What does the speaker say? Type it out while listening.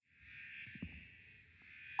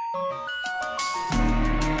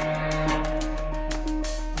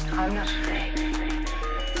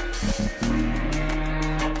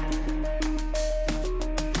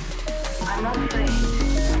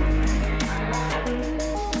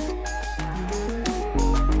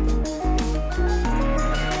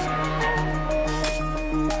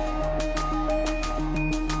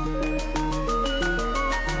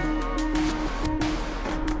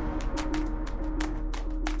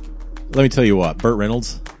Let me tell you what, Burt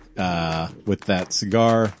Reynolds, with that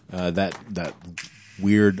cigar, that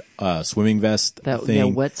weird swimming vest thing. Yeah,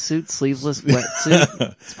 wetsuit, sleeveless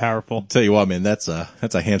wetsuit. It's powerful. Tell you what, man, that's a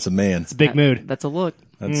handsome man. It's a big mood. That's a look.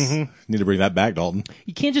 Need to bring that back, Dalton.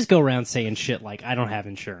 You can't just go around saying shit like, I don't have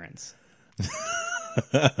insurance.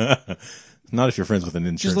 Not if you're friends with an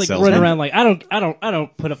insurance Just like salesman. run around like, I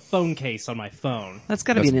don't put a phone case on my phone. That's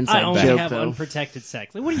got to be an I inside only joke, have though. unprotected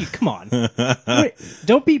sex. Like, what are you? Come on.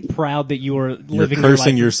 Don't be proud that you are living You're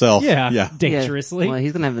cursing your life. yourself. Yeah, dangerously. Well,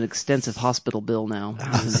 he's going to have an extensive hospital bill now.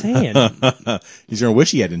 I'm saying. He's going to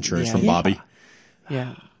wish he had insurance from Bobby.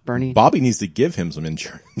 Yeah, Bernie. Bobby needs to give him some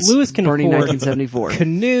insurance. Lewis can Bernie, afford 1974.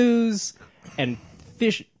 canoes and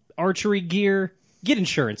fish archery gear. Get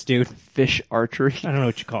insurance, dude. Fish archery. I don't know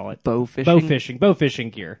what you call it. Bow fishing. Bow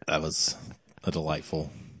fishing gear. That was a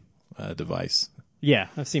delightful device. Yeah,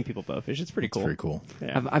 I've seen people bow fish. It's pretty It's cool. very cool.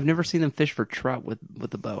 Yeah. I've never seen them fish for trout with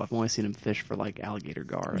the bow. I've only seen them fish for like alligator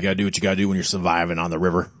gar. You gotta do what you gotta do when you're surviving on the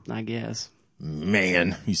river. I guess.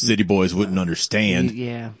 Man, you city boys wouldn't understand.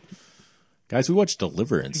 Yeah, Guys, we watched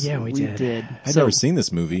Deliverance. Yeah, we did. I'd never seen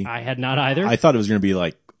this movie. I had not either. I thought it was gonna be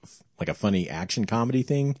like a funny action comedy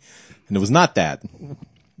thing, and it was not that.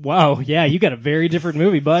 Wow, yeah, you got a very different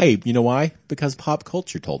movie, bud. Hey, you know why? Because pop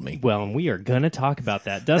culture told me. Well, and we are going to talk about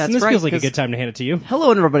that. Dustin, That's this right, feels like a 'cause- good time to hand it to you. Hello,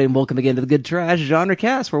 everybody, and welcome again to the Good Trash Genre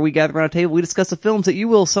Cast, where we gather around a table, we discuss the films that you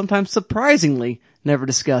will sometimes surprisingly never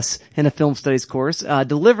discuss in a film studies course.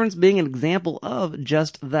 Deliverance being an example of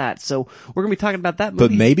just that. So we're going to be talking about that movie.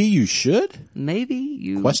 But maybe you should? Maybe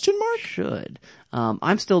you Question mark? should.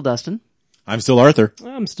 I'm still Dustin. I'm still Arthur.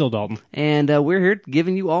 I'm still Dalton. And we're here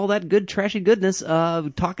giving you all that good, trashy goodness,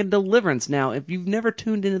 talking Deliverance. Now, if you've never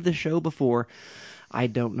tuned into the show before, I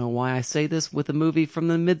don't know why I say this with a movie from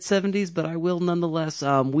the mid-'70s, but I will nonetheless.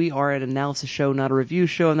 We are an analysis show, not a review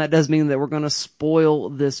show, and that does mean that we're going to spoil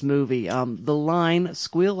this movie. The line,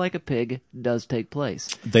 "squeal like a pig," does take place.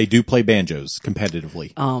 They do play banjos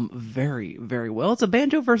competitively. Very, very well. It's a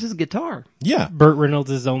banjo versus guitar. Yeah. Burt Reynolds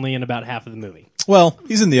is only in about half of the movie. Well,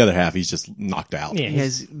 he's in the other half. He's just knocked out. Yeah,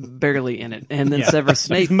 He's barely in it. And then Yeah. Severus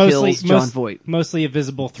Snape he's kills John Voight. Mostly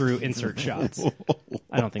visible through insert shots.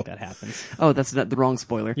 I don't think that happens. Oh, that's not the wrong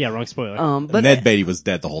spoiler. Yeah, wrong spoiler. But Ned Beatty was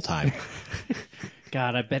dead the whole time.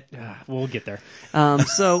 God, I bet we'll get there.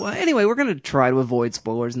 Anyway, we're going to try to avoid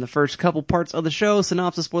spoilers in the first couple parts of the show.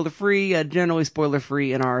 Synopsis spoiler-free, generally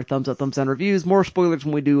spoiler-free in our thumbs up, thumbs down reviews. More spoilers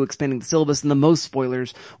when we do expanding the syllabus, and the most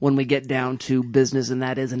spoilers when we get down to business, and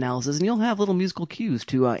that is analysis. And you'll have little musical cues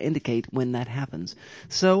to indicate when that happens.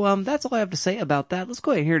 So that's all I have to say about that. Let's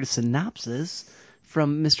go ahead and hear the synopsis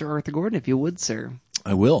from Mr. Arthur Gordon, if you would, sir.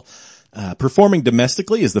 I will. Performing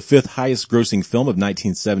domestically is the fifth highest grossing film of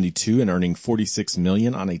 1972 and earning $46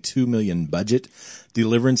 million on a $2 million budget.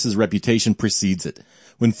 Deliverance's reputation precedes it.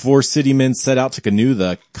 When four city men set out to canoe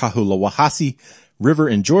the Kahuawahasi River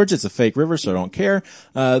in Georgia, it's a fake river, so I don't care.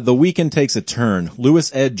 The weekend takes a turn.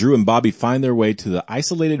 Lewis, Ed, Drew, and Bobby find their way to the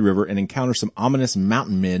isolated river and encounter some ominous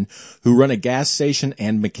mountain men who run a gas station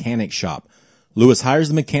and mechanic shop. Lewis hires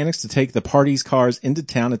the mechanics to take the party's cars into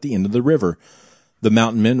town at the end of the river. The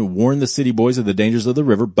mountain men warn the city boys of the dangers of the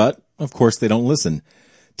river, but, of course, they don't listen.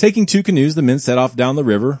 Taking two canoes, the men set off down the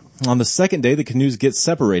river. On the second day, the canoes get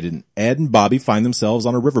separated, and Ed and Bobby find themselves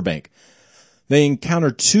on a riverbank. They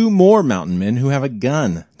encounter two more mountain men who have a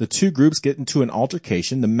gun. The two groups get into an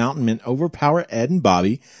altercation. The mountain men overpower Ed and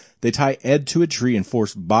Bobby. They tie Ed to a tree and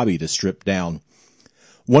force Bobby to strip down.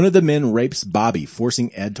 One of the men rapes Bobby,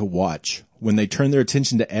 forcing Ed to watch. When they turn their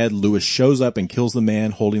attention to Ed, Lewis shows up and kills the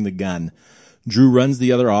man holding the gun. Drew runs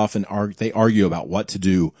the other off and they argue about what to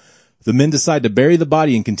do. The men decide to bury the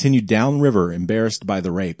body and continue downriver, embarrassed by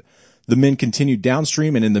the rape. The men continue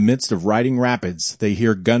downstream, and in the midst of riding rapids, they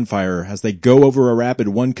hear gunfire. As they go over a rapid,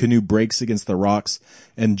 one canoe breaks against the rocks,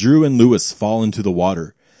 and Drew and Lewis fall into the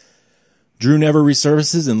water. Drew never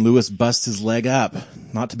resurfaces, and Lewis busts his leg up,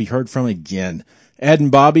 not to be heard from again. Ed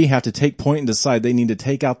and Bobby have to take point and decide they need to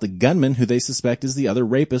take out the gunman who they suspect is the other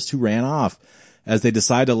rapist who ran off. As they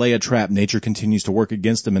decide to lay a trap, nature continues to work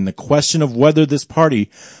against them, and the question of whether this party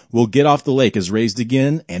will get off the lake is raised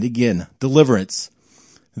again and again. Deliverance.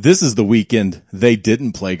 This is the weekend they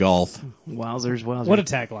didn't play golf. Wowzers. What a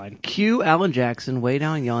tagline. Cue Alan Jackson way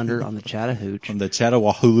down yonder on the Chattahoochee. On the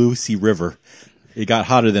Chattahoochee River. It got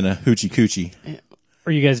hotter than a hoochie coochie.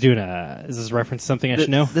 Are you guys doing is this a reference to something I should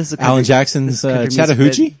know? This is a Alan Jackson's Chattahoochee.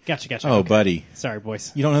 Chattahoochee? Gotcha. Oh, Okay. buddy. Sorry,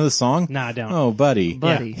 boys. You don't know the song? Nah, I don't. Oh, buddy.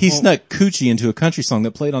 Buddy. He snuck coochie into a country song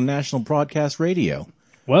that played on national broadcast radio.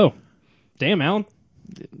 Whoa. Damn, Alan.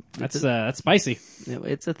 That's spicy.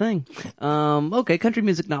 It's a thing. Okay, country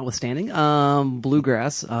music notwithstanding,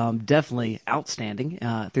 bluegrass, definitely outstanding,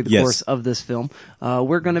 through the Yes. course of this film.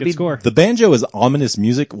 We're going to Good be, score. The banjo as ominous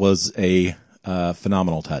music was a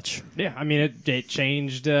phenomenal touch. Yeah, I mean, it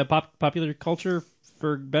changed popular culture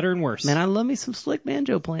for better and worse. man, I love me some slick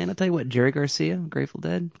banjo playing. I tell you what, Jerry Garcia, Grateful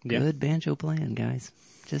Dead, Yeah. good banjo playing, guys.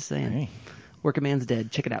 Just saying. Hey. Working Man's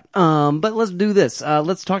Dead. Check it out. But let's do this.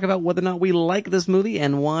 Let's talk about whether or not we like this movie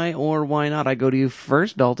and why or why not. I go to you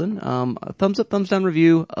first, Dalton. A thumbs up, thumbs down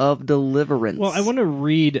review of Deliverance. Well, I want to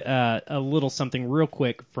read a little something real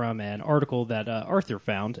quick from an article that Arthur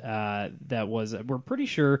found that was, we're pretty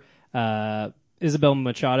sure, Isabel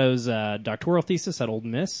Machado's doctoral thesis at Ole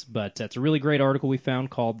Miss, but it's a really great article we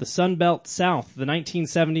found called The Sun Belt South, the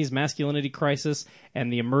 1970s Masculinity Crisis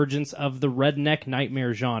and the Emergence of the Redneck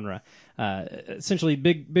Nightmare Genre. Essentially,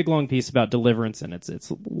 big long piece about Deliverance and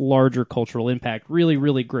its larger cultural impact. Really,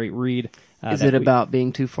 really great read. Is it about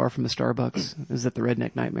being too far from a Starbucks? Is that the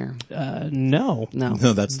Redneck Nightmare? No. No.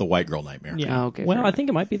 No, that's the white girl nightmare. Yeah. Oh, okay, Well, fair I think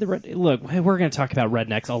it might be the red. Look, we're going to talk about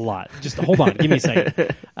rednecks a lot. Just hold on. Give me a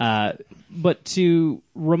second. But to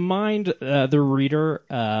remind the reader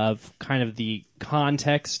of kind of the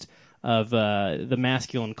context of the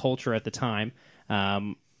masculine culture at the time,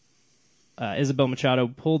 Isabel Machado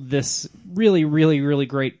pulled this really, really, really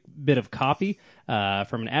great bit of copy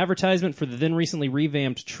from an advertisement for the then recently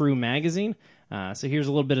revamped True magazine. So here's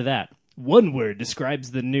a little bit of that. One word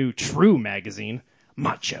describes the new True magazine: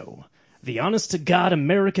 macho. The honest-to-God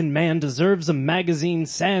American man deserves a magazine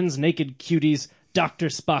sans naked cuties, Dr.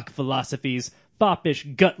 Spock philosophies, foppish,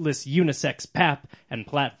 gutless, unisex pap, and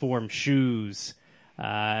platform shoes.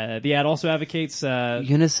 The ad also advocates...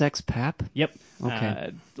 Unisex pap? Yep.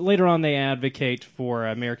 Okay. Later on, they advocate for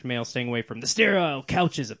American males staying away from the sterile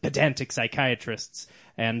couches of pedantic psychiatrists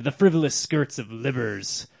and the frivolous skirts of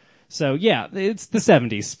libbers. So, yeah, it's the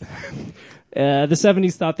 70s. The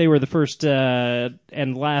 70s thought they were the first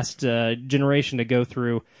and last generation to go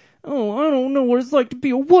through, oh, I don't know what it's like to be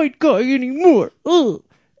a white guy anymore. Ugh.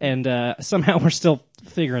 And somehow we're still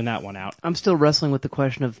figuring that one out. I'm still wrestling with the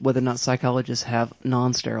question of whether or not psychologists have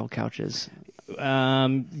non-sterile couches. You'd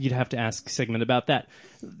have to ask Sigmund about that.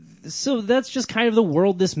 So that's just kind of the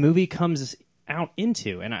world this movie comes out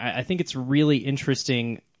into. And I think it's really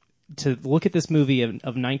interesting to look at this movie of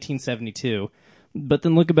 1972, but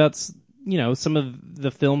then look about, some of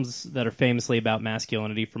the films that are famously about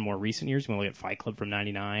masculinity from more recent years. You want to look at Fight Club from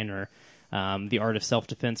 99 or The Art of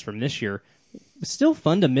Self-Defense from this year. Still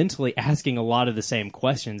fundamentally asking a lot of the same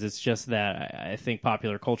questions. It's just that I think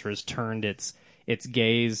popular culture has turned its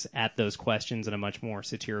gaze at those questions in a much more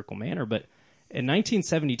satirical manner. But in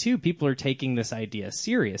 1972, people are taking this idea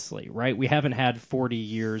seriously, right? We haven't had 40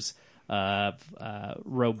 years of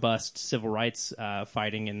robust civil rights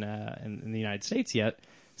fighting in the United States yet.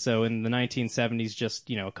 So in the 1970s, just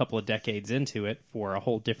a couple of decades into it, for a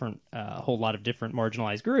whole lot of different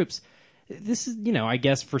marginalized groups, this is, I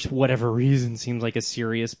guess for whatever reason, seems like a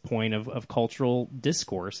serious point of cultural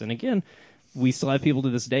discourse. And again, we still have people to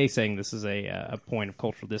this day saying this is a point of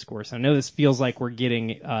cultural discourse. I know this feels like we're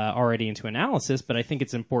getting already into analysis, but I think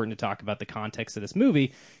it's important to talk about the context of this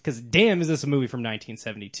movie, because damn, is this a movie from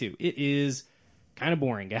 1972. It is kind of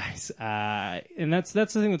boring, guys. And that's the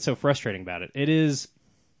thing that's so frustrating about it. It is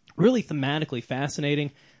really thematically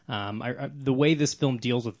fascinating. The way this film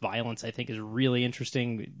deals with violence, I think, is really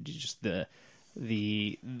interesting. Just the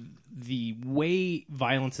way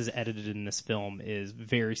violence is edited in this film is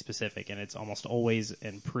very specific, and it's almost always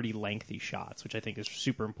in pretty lengthy shots, which I think is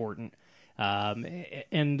super important.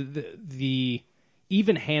 And the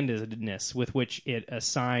even-handedness with which it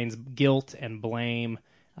assigns guilt and blame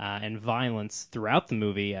and violence throughout the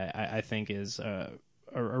movie, I think, is a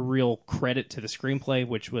real credit to the screenplay,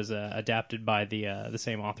 which was adapted by the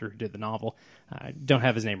same author who did the novel. I don't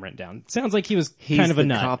have his name written down. Sounds like he's kind of a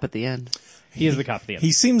nut. He's the cop at the end. He is the cop at the end.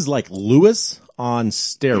 He seems like Lewis on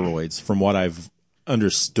steroids, from what I've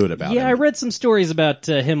understood about him. Yeah, I read some stories about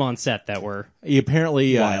him on set that were He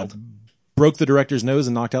apparently wild. Broke the director's nose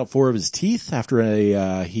and knocked out 4 of his teeth after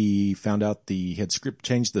he found out he had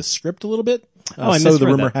changed the script a little bit. I so the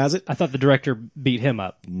misread rumor that. has it. I thought the director beat him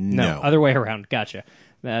up. No. Other way around. Gotcha.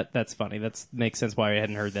 That's funny. That makes sense why I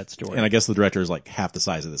hadn't heard that story. And I guess the director is like half the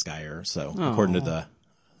size of this guy, or so, according to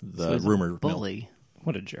the rumor mill. Bully.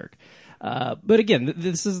 What a jerk. But again,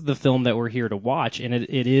 this is the film that we're here to watch, and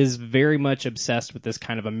it is very much obsessed with this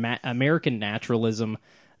kind of American naturalism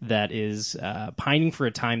that is pining for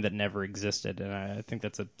a time that never existed. And I think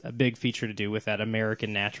that's a big feature to do with that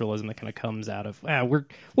American naturalism that kind of comes out of...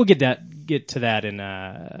 we'll get to that in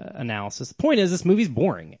analysis. The point is, this movie's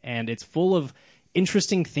boring, and it's full of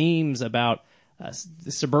interesting themes about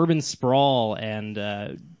suburban sprawl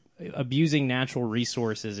and abusing natural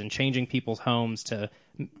resources and changing people's homes to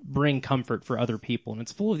bring comfort for other people. And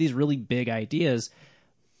it's full of these really big ideas.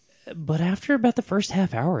 But after about the first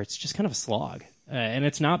half hour, it's just kind of a slog. And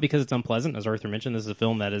it's not because it's unpleasant. As Arthur mentioned, this is a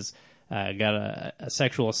film that has got a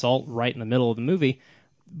sexual assault right in the middle of the movie.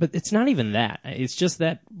 But it's not even that. It's just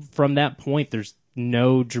that from that point, there's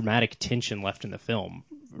no dramatic tension left in the film,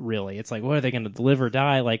 really. It's like, what are they going to live or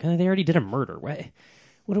die? Like, they already did a murder.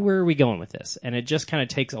 Where are we going with this? And it just kind of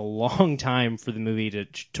takes a long time for the movie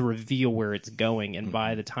to reveal where it's going. And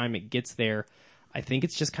by the time it gets there, I think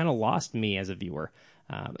it's just kind of lost me as a viewer.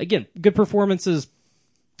 Again, good performances.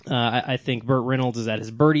 I think Burt Reynolds is at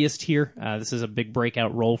his birdiest here. This is a big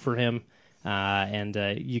breakout role for him. And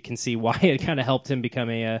you can see why it kind of helped him become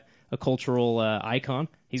a cultural icon.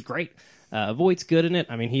 He's great. Voight's good in it.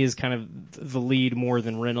 I mean, he is kind of the lead more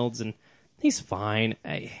than Reynolds, and he's fine.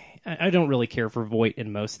 I don't really care for Voight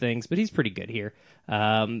in most things, but he's pretty good here.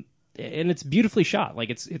 And it's beautifully shot. Like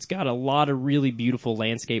it's got a lot of really beautiful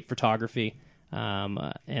landscape photography,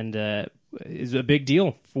 and is a big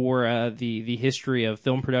deal for the history of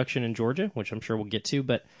film production in Georgia, which I'm sure we'll get to.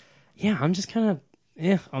 But yeah, I'm just kind of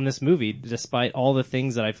on this movie, despite all the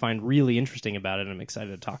things that I find really interesting about it and I'm excited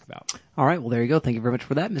to talk about. All right, well, there you go. Thank you very much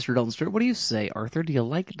for that, Mr. Dalton Stewart. What do you say, Arthur? Do you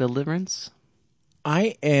like Deliverance?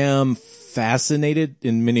 I am fascinated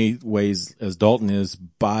in many ways, as Dalton is,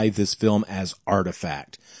 by this film as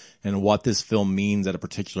artifact and what this film means at a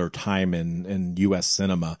particular time in U.S.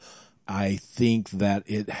 cinema. I think that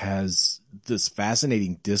it has this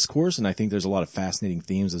fascinating discourse, and I think there's a lot of fascinating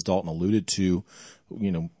themes, as Dalton alluded to.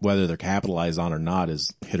 Whether they're capitalized on or not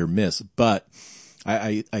is hit or miss. But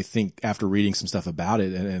I think after reading some stuff about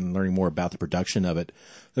it and learning more about the production of it,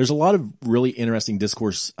 there's a lot of really interesting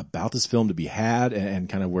discourse about this film to be had and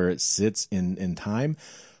kind of where it sits in time.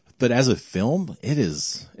 But as a film,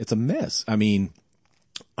 it's a mess. I mean,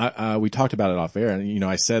 we talked about it off air, and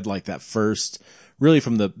I said like that first, really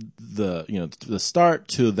from the start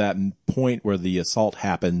to that point where the assault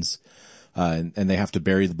happens, and they have to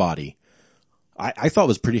bury the body. I thought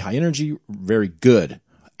was pretty high energy, very good.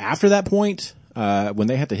 After that point, when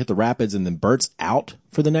they had to hit the rapids and then Burt's out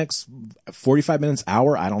for the next 45 minutes,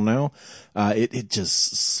 hour, I don't know, it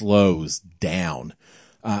just slows down.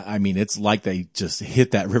 I mean, it's like they just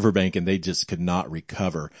hit that riverbank and they just could not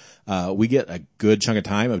recover. We get a good chunk of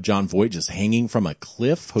time of Jon Voight just hanging from a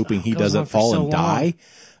cliff, hoping he doesn't fall and die.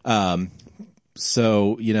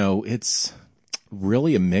 So, it's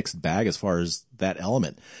really a mixed bag as far as that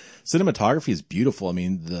element. Cinematography is beautiful. I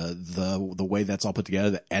mean, the way that's all put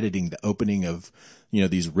together, the editing, the opening of,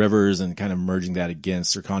 these rivers and kind of merging that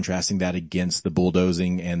against or contrasting that against the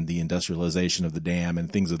bulldozing and the industrialization of the dam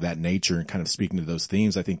and things of that nature, and kind of speaking to those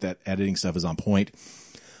themes. I think that editing stuff is on point.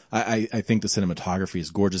 I think the cinematography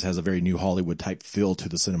is gorgeous, has a very New Hollywood type feel to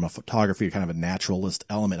the cinematography, kind of a naturalist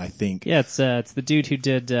element, I think. Yeah, it's the dude who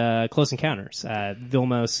did Close Encounters,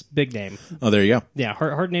 Vilmos, big name. Oh, there you go. Yeah,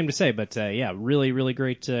 hard name to say, but yeah, really, really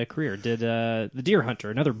great career. Did The Deer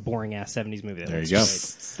Hunter, another boring-ass 70s movie. There you go.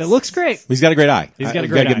 That looks great. He's got a great eye. He's got a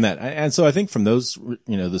great eye. Give him that. And so I think from those,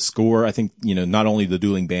 the score, I think, not only the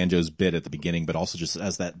dueling banjos bit at the beginning, but also just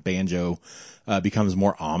as that banjo becomes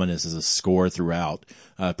more ominous as a score throughout,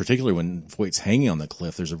 particularly when Voight's hanging on the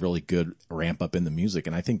cliff, there's a really good ramp up in the music.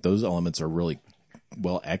 And I think those elements are really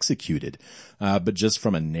well executed. But just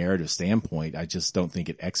from a narrative standpoint, I just don't think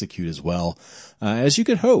it executes as well as you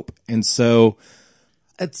could hope. And so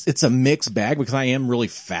it's a mixed bag, because I am really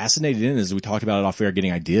fascinated in, as we talked about it off air,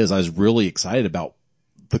 getting ideas. I was really excited about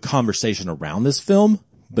the conversation around this film,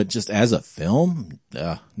 but just as a film,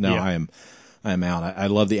 no, yeah. I'm out. I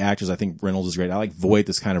love the actors. I think Reynolds is great. I like Voight.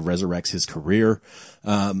 This kind of resurrects his career,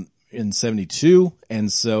 in 72.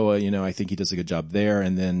 And so, I think he does a good job there.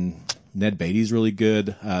 And then Ned Beatty's really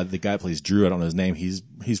good. The guy that plays Drew, I don't know his name. He's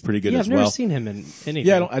pretty good as well. I've never seen him in anything.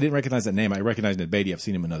 Yeah, I didn't recognize that name. I recognize Ned Beatty. I've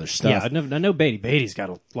seen him in other stuff. Yeah, I know Beatty. Beatty's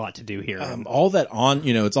got a lot to do here. All that on,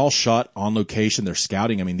 it's all shot on location. They're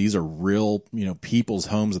scouting. I mean, these are real, people's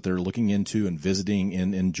homes that they're looking into and visiting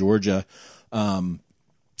in Georgia.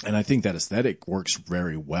 And I think that aesthetic works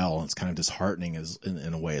very well. It's kind of disheartening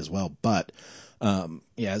in a way as well. But,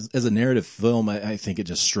 as a narrative film, I think it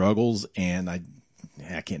just struggles, and I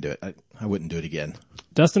can't do it. I wouldn't do it again.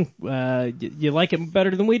 Dustin, you like it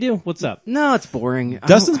better than we do? What's up? No, it's boring.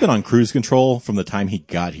 Dustin's been on cruise control from the time he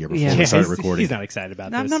got here before we started recording. He's not excited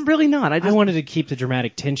about this. I'm really not. I wanted to keep the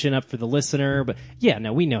dramatic tension up for the listener, but yeah,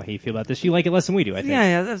 no, we know how you feel about this. You like it less than we do, I think.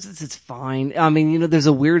 Yeah, it's fine. I mean, there's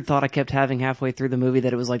a weird thought I kept having halfway through the movie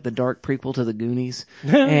that it was like the dark prequel to the Goonies.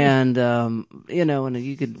 And, and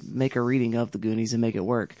you could make a reading of the Goonies and make it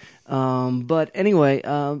work. But anyway,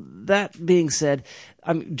 that being said,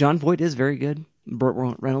 John Voight is very good.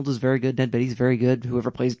 Burt Reynolds is very good. Ned Beatty's very good. Whoever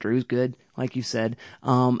plays Drew's good, like you said.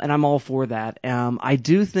 And I'm all for that. I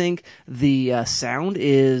do think the sound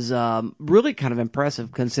is really kind of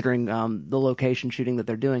impressive considering the location shooting that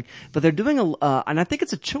they're doing. But they're doing and I think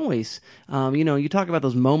it's a choice. You talk about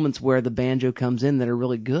those moments where the banjo comes in that are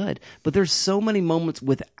really good, but there's so many moments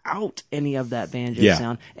without any of that banjo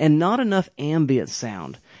sound and not enough ambient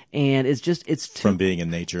sound. And it's too, from being in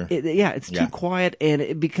nature. It's too quiet, and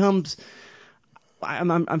it becomes.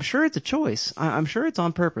 I'm sure it's a choice. I'm sure it's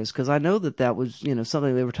on purpose because I know that was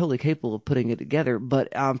something they were totally capable of putting it together.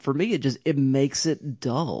 But for me, it makes it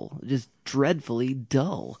dull, just dreadfully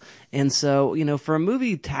dull. And so for a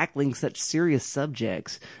movie tackling such serious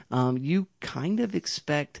subjects, you kind of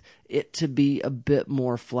expect it to be a bit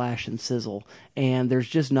more flash and sizzle, and there's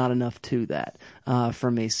just not enough to that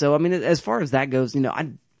for me. So I mean, as far as that goes,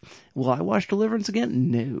 will I watch Deliverance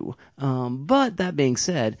again? No. But that being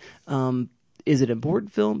said, is it an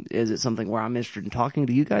important film? Is it something where I'm interested in talking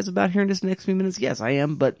to you guys about here in just the next few minutes? Yes, I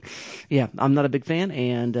am. But yeah, I'm not a big fan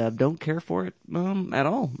and don't care for it at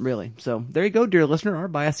all, really. So there you go, dear listener. Our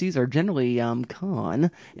biases are generally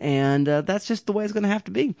con, and that's just the way it's going to have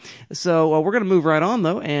to be. So we're going to move right on,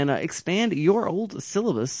 though, and expand your old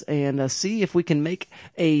syllabus and see if we can make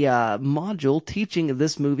a module teaching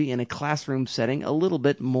this movie in a classroom setting a little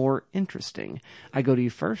bit more interesting. I go to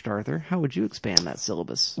you first, Arthur. How would you expand that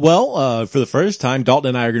syllabus? Well, for the first time, Dalton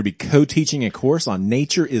and I are going to be co-teaching a course on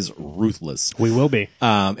Nature is Ruthless. We will be.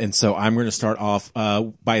 And so I'm going to start off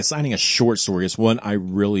by assigning a short story. It's one I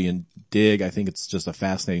really dig. I think it's just a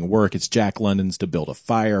fascinating work. It's Jack London's To Build a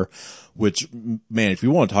Fire, which, man, if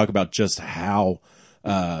you want to talk about just how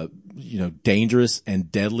dangerous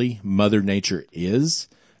and deadly Mother Nature is,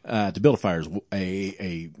 To Build a Fire is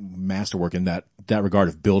a masterwork in that regard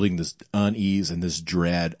of building this unease and this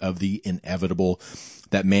dread of the inevitable,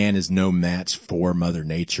 that man is no match for Mother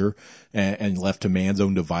Nature, and left to man's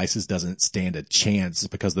own devices doesn't stand a chance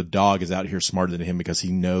because the dog is out here smarter than him because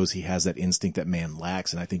he knows he has that instinct that man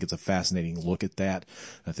lacks. And I think it's a fascinating look at that.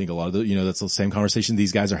 I think a lot of that's the same conversation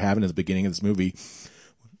these guys are having at the beginning of this movie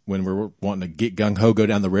when we're wanting to get gung-ho, go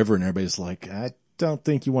down the river, and everybody's like, I don't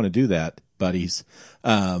think you want to do that, buddies,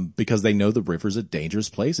 because they know the river's a dangerous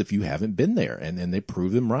place if you haven't been there, and then they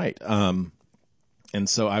prove them right. And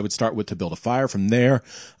so I would start with To Build a Fire. From there,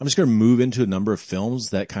 I'm just going to move into a number of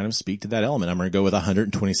films that kind of speak to that element. I'm going to go with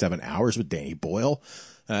 127 Hours with Danny Boyle.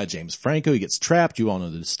 James Franco, he gets trapped. You all know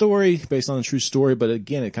the story, based on a true story, but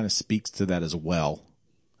again, it kind of speaks to that as well.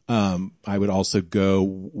 I would also go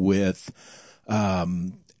with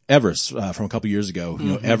Everest from a couple years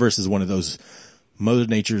ago. Everest is one of those Mother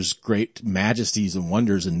Nature's great majesties and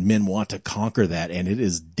wonders, and men want to conquer that, and it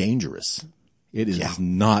is dangerous. It is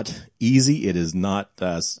not easy. It is not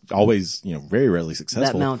always, very rarely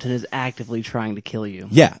successful. That mountain is actively trying to kill you.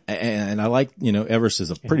 Yeah, and I like, Everest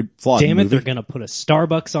is a pretty flawed Damn it, movie. they're going to put a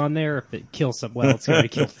Starbucks on there. If it kills some, it's going to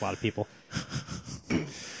kill a lot of people.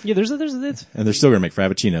 Yeah, there's and they're still going to make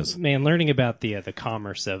frappuccinos. Man, learning about the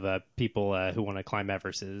commerce of people who want to climb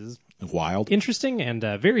Everest is wild, interesting, and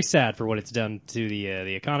very sad for what it's done to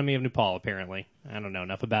the economy of Nepal. Apparently, I don't know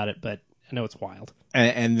enough about it, but I know it's wild.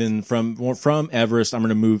 And then from Everest, I'm going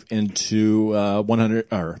to move into 100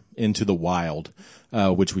 or into the wild,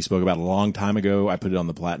 which we spoke about a long time ago. I put it on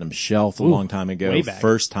the platinum shelf a long time ago. Way back.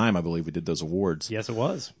 First time I believe we did those awards. Yes, it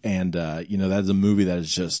was. And that is a movie that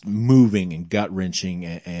is just moving and gut wrenching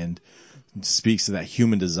and speaks to that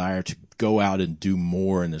human desire to go out and do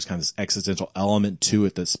more. And there's kind of this existential element to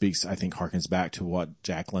it that speaks, I think, harkens back to what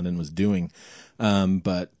Jack London was doing.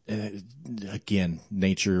 But again,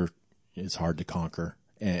 nature is hard to conquer.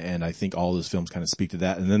 And I think all those films kind of speak to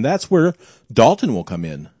that. And then that's where Dalton will come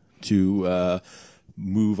in to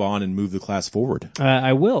move on and move the class forward.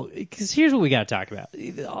 I will, because here's what we got to talk about.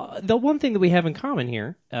 The one thing that we have in common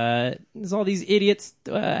here is all these idiots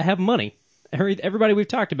have money. Everybody we've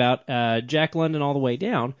talked about, Jack London all the way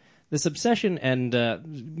down, this obsession and,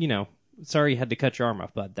 sorry you had to cut your arm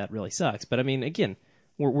off, bud. That really sucks. But I mean, again,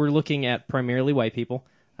 we're looking at primarily white people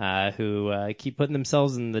who keep putting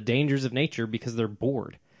themselves in the dangers of nature because they're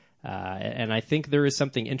bored. And I think there is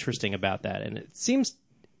something interesting about that. And it seems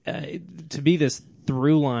to be this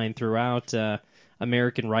through line throughout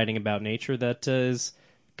American writing about nature that is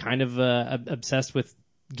kind of obsessed with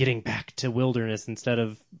getting back to wilderness instead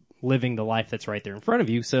of living the life that's right there in front of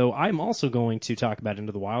you. So I'm also going to talk about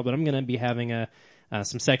Into the Wild, but I'm going to be having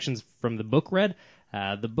some sections from the book read.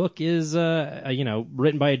 The book is,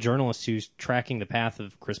 written by a journalist who's tracking the path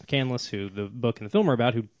of Chris McCandless, who the book and the film are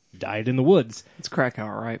about, who died in the woods. It's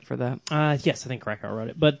Krakauer, right, for that? Yes, I think Krakauer wrote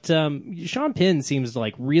it. But Sean Penn seems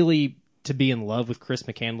like really to be in love with Chris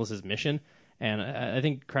McCandless's mission, and I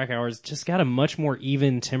think Krakauer's just got a much more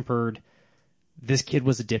even-tempered, this kid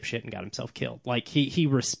was a dipshit and got himself killed. Like, he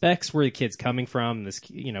respects where the kid's coming from. This,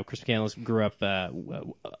 Chris McCandless grew up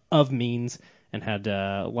of means and had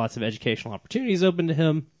lots of educational opportunities open to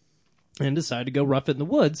him and decided to go rough it in the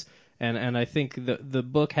woods. And I think the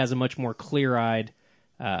book has a much more clear-eyed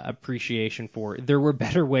appreciation for there were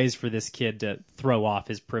better ways for this kid to throw off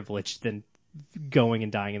his privilege than going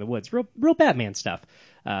and dying in the woods. Real Batman stuff.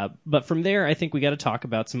 But from there, I think we got to talk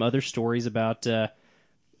about some other stories about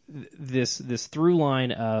this through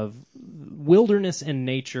line of wilderness and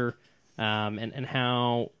nature, and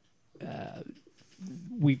how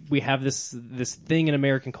we have this thing in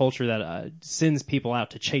American culture that sends people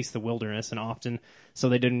out to chase the wilderness, and often so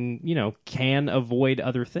they can avoid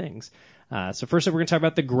other things. So first up, we're going to talk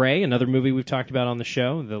about The Grey, another movie we've talked about on the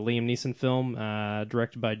show, the Liam Neeson film,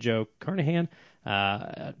 directed by Joe Carnahan.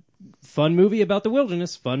 Fun movie about the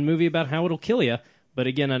wilderness, fun movie about how it'll kill you. But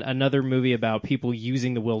again, another movie about people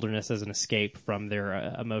using the wilderness as an escape from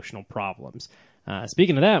their emotional problems.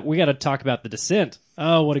 Speaking of that, we got to talk about The Descent.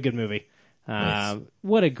 Oh, what a good movie. Nice.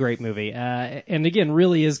 What a great movie. And again,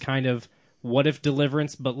 really is kind of what if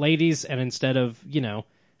Deliverance, but ladies, and instead of,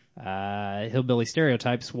 hillbilly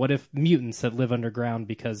stereotypes, what if mutants that live underground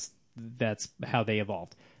because that's how they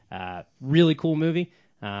evolved. Really cool movie.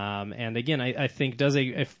 And again, I think does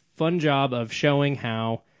a fun job of showing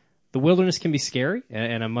how the wilderness can be scary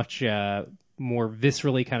and a much more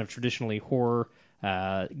viscerally kind of traditionally horror,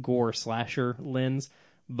 gore slasher lens,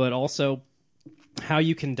 but also how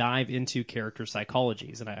you can dive into character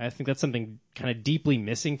psychologies. And I think that's something kind of deeply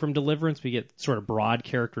missing from Deliverance. We get sort of broad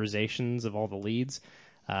characterizations of all the leads.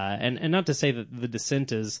 And not to say that The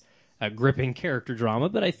Descent is a gripping character drama,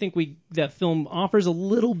 but I think that film offers a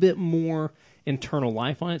little bit more internal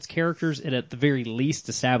life on its characters. It at the very least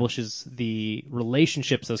establishes the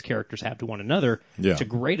relationships those characters have to one another to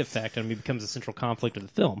great effect, and it becomes a central conflict of the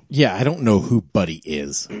film. Yeah, I don't know who Buddy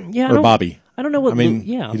is. Yeah, or Bobby. I don't know what.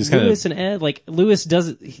 he just Lewis and Ed. Like Lewis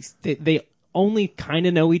doesn't. They only kind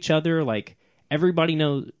of know each other. Like everybody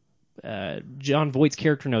knows. John Voight's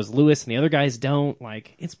character knows Lewis, and the other guys don't.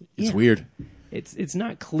 Like it's weird. It's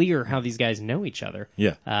not clear how these guys know each other.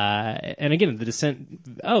 Yeah. And again, The Descent.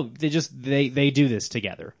 Oh, they do this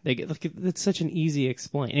together. It's such an easy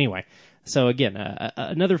explain. Anyway, so again,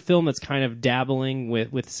 another film that's kind of dabbling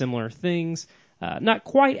with similar things. Not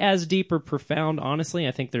quite as deep or profound, honestly.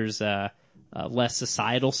 I think there's less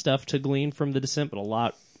societal stuff to glean from The Descent,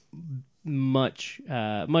 but much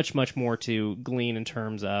more to glean in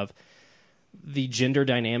terms of the gender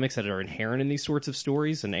dynamics that are inherent in these sorts of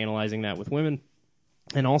stories and analyzing that with women.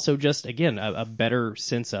 And also just, again, a better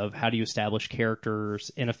sense of how do you establish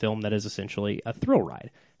characters in a film that is essentially a thrill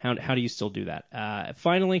ride. How do you still do that?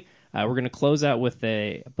 Finally, we're going to close out with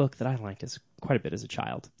a book that I liked quite a bit as a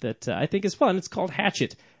child that I think is fun. It's called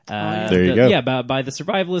Hatchet. There you go. Yeah, by the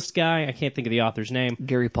survivalist guy. I can't think of the author's name.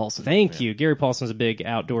 Gary Paulson. Thank you. Gary Paulson's a big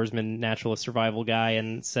outdoorsman, naturalist, survival guy,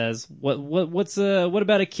 and says, what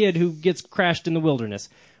about a kid who gets crashed in the wilderness?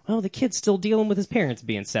 Well, the kid's still dealing with his parents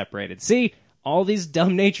being separated. See, all these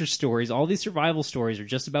dumb nature stories, all these survival stories are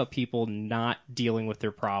just about people not dealing with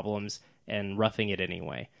their problems and roughing it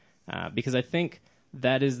anyway. Because I think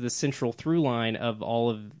that is the central through line of all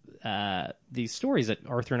of these stories that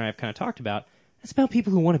Arthur and I have kind of talked about. It's about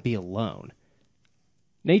people who want to be alone.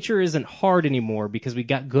 Nature isn't hard anymore because we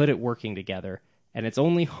got good at working together, and it's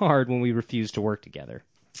only hard when we refuse to work together.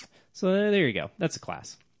 So there you go. That's a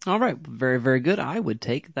class. All right. Very, very good. I would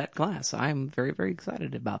take that class. I'm very, very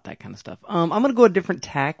excited about that kind of stuff. I'm going to go a different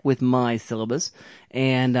tack with my syllabus,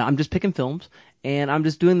 and I'm just picking films, and I'm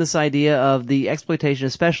just doing this idea of the exploitation,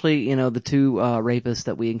 especially, the two rapists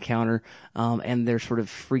that we encounter, and their sort of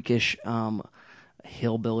freakish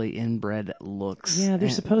hillbilly inbred looks. Yeah, they're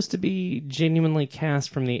And- supposed to be genuinely cast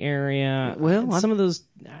from the area. Well, some of those,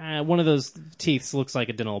 one of those teeth looks like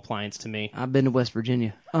a dental appliance to me. I've been to West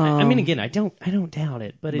Virginia. I mean, again, I don't doubt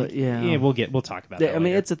it, but yeah. we'll talk about that. I mean,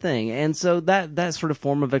 later. it's a thing, and so that sort of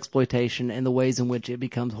form of exploitation and the ways in which it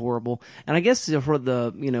becomes horrible. And I guess for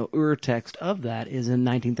the urtext of that is in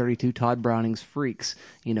 1932 Todd Browning's Freaks.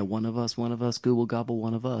 One of us, Google Gobble,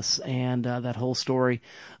 one of us, and that whole story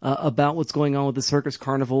about what's going on with the circus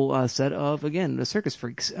carnival set of again the circus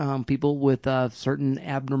freaks, people with certain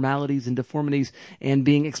abnormalities and deformities, and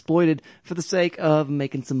being exploited for the sake of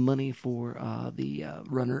making some money for the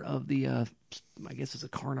runner of the I guess it's a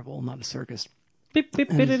carnival, not a circus. Beep, beep,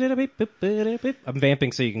 beep, beep, beep, beep, beep, beep. I'm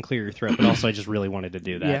vamping so you can clear your throat, but also I just really wanted to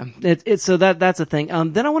do that. Yeah, it's so that's a thing.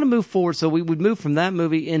 Then I want to move forward. So we would move from that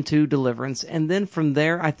movie into Deliverance, and then from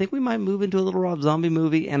there, I think we might move into a little Rob Zombie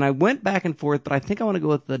movie. And I went back and forth, but I think I want to go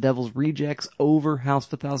with The Devil's Rejects over House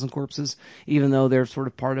of a Thousand Corpses, even though they're sort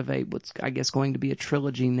of part of what's I guess going to be a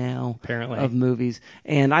trilogy now, Apparently, of movies.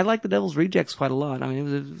 And I like The Devil's Rejects quite a lot. I mean,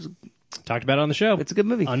 it was talked about it on the show. It's a good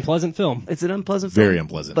movie. Unpleasant film. It's an unpleasant film. Very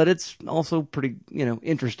unpleasant. But it's also pretty,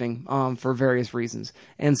 interesting for various reasons.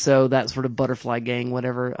 And so that sort of Butterfly Gang,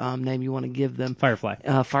 whatever name you want to give them. Firefly.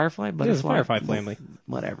 Firefly? Butterfly? It was Firefly family.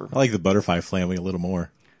 Whatever. I like the Butterfly family a little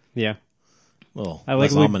more. Yeah. Well, I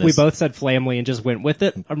like we both said family and just went with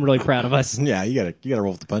it. I'm really proud of us. Yeah, you gotta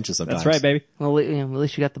roll with the punches sometimes. That's right, baby. Well, at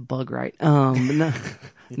least you got the bug right.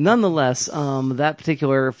 Nonetheless, that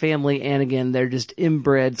particular family, and again, they're just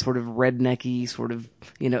inbred, sort of rednecky, sort of,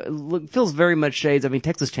 feels very much shades. I mean,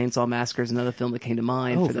 Texas Chainsaw Massacre is another film that came to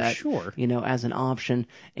mind for that, sure. As an option,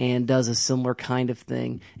 and does a similar kind of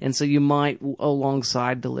thing. And so you might,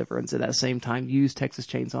 alongside Deliverance at that same time, use Texas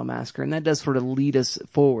Chainsaw Massacre, and that does sort of lead us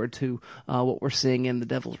forward to what we're seeing in The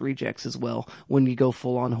Devil's Rejects as well, when you go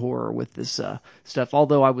full-on horror with this stuff.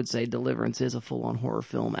 Although I would say Deliverance is a full-on horror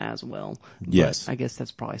film as well. Yes. But I guess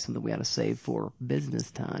that's probably something we ought to save for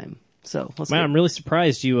business time. So let's I'm really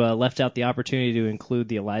surprised you left out the opportunity to include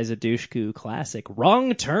the Eliza Dushku classic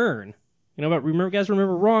Wrong Turn.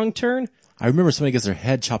 Remember Wrong Turn? I remember somebody gets their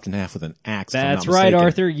head chopped in half with an axe. That's if I'm not right, mistaken.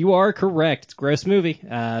 Arthur. You are correct. It's a gross movie.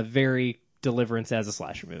 Very Deliverance as a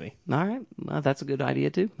slasher movie. All right. Well, that's a good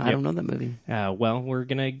idea, too. I don't know that movie. Well, we're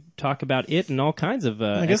going to talk about it and all kinds of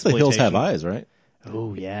I guess the hills have eyes, right?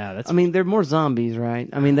 Oh, yeah. That's I mean, they're more zombies, right?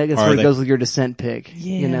 I mean, that Are sort of they? goes with your descent pick.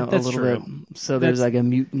 Yeah, a that's little true. bit. So there's like a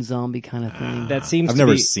mutant zombie kind of thing. that seems I've to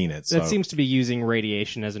never be, seen it. That So. seems to be using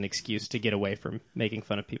radiation as an excuse to get away from making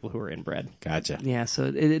fun of people who are inbred. Gotcha. Yeah,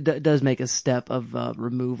 so it does make a step of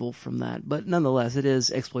removal from that. But nonetheless, it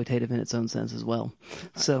is exploitative in its own sense as well.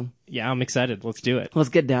 So Yeah, I'm excited. Let's do it. let's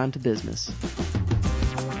get down to business.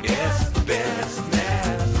 It's business.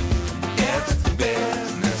 It's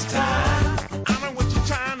business time. I know what you're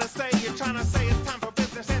trying to say. You're trying to say it's time for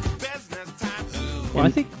business. It's business time. Well,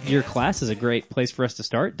 I think your class is a great place for us to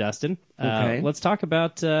start, Dustin. Okay. Let's talk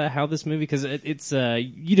about how this movie, because it's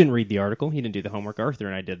you didn't read the article, you didn't do the homework. Arthur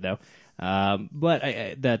and I did, though. But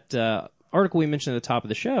that article we mentioned at the top of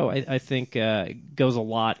the show, I think goes a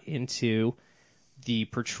lot into the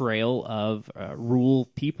portrayal of rural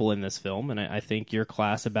people in this film, and I think your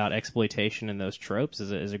class about exploitation and those tropes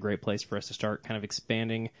is a great place for us to start kind of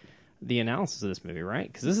expanding the analysis of this movie, right?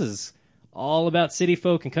 Because this is all about city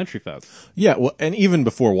folk and country folk. Yeah, well, and even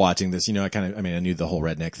before watching this, I knew the whole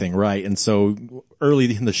redneck thing, right? And so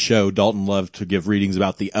early in the show, Dalton loved to give readings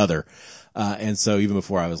about The Other. And so even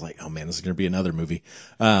before I was like, oh man, this is going to be another movie.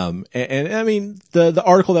 And I mean, the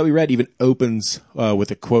article that we read even opens,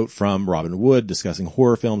 with a quote from Robin Wood discussing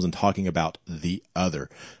horror films and talking about The Other.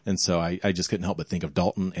 And so I just couldn't help but think of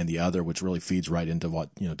Dalton and The Other, which really feeds right into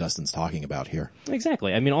what, Dustin's talking about here.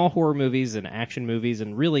 Exactly. I mean, all horror movies and action movies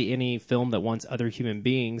and really any film that wants other human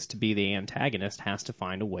beings to be the antagonist has to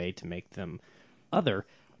find a way to make them other.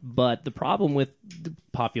 But the problem with the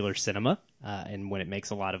popular cinema, and when it makes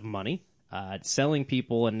a lot of money, selling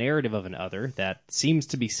people a narrative of an other that seems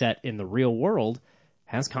to be set in the real world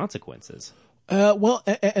has consequences. Well,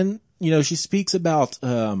 and she speaks about,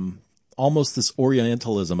 almost this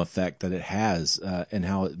Orientalism effect that it has, and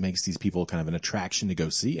how it makes these people kind of an attraction to go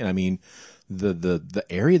see. And I mean, the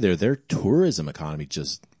area there, their tourism economy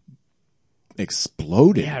just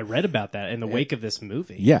exploded. Yeah, I read about that in the wake of this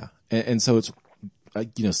movie. Yeah. And so it's,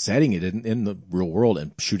 setting it in the real world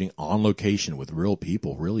and shooting on location with real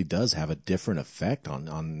people really does have a different effect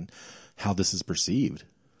on how this is perceived.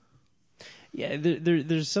 Yeah,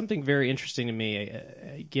 there's something very interesting to me.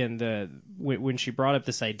 Again, when she brought up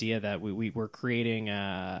this idea that we were creating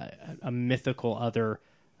a mythical other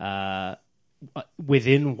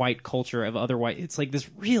within white culture of other white, it's like this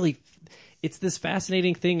really it's this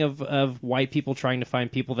fascinating thing of white people trying to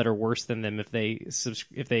find people that are worse than them if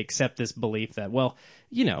they accept this belief that, well,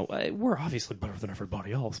 we're obviously better than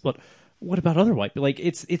everybody else, but what about other white people? Like,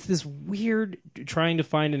 it's this weird trying to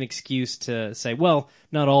find an excuse to say, well,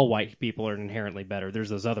 not all white people are inherently better. There's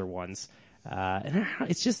those other ones. And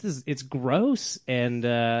it's just it's gross. And,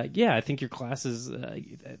 I think your class is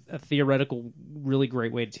a theoretical, really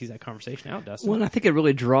great way to tease that conversation out, Dustin. Well, and I think it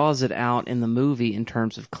really draws it out in the movie in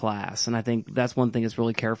terms of class. And I think that's one thing that's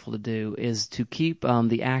really careful to do is to keep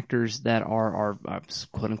the actors that are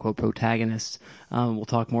quote-unquote protagonists. We'll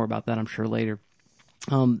talk more about that, I'm sure, later.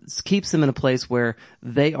 Keeps them in a place where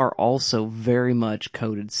they are also very much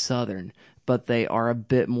coded Southern, but they are a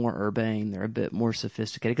bit more urbane. They're a bit more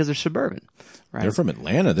sophisticated because they're suburban, right? They're from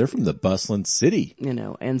Atlanta. They're from the bustling city.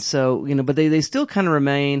 And so, but they still kind of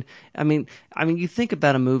remain. I mean, you think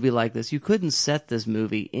about a movie like this, you couldn't set this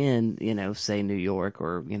movie in, say New York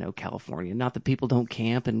or, California. Not that people don't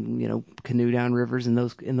camp and, canoe down rivers in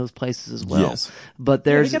those places as well. Yes. But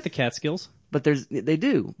they there's, got the Catskills. But there's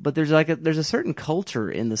a certain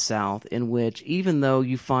culture in the South in which even though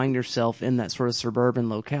you find yourself in that sort of suburban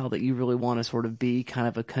locale that you really want to sort of be kind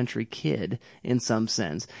of a country kid in some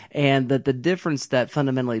sense, and that the difference that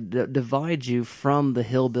fundamentally divides you from the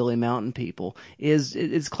hillbilly mountain people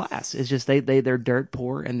is class. It's just they're dirt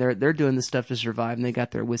poor and they're doing this stuff to survive, and they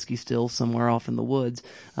got their whiskey still somewhere off in the woods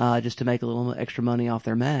just to make a little extra money off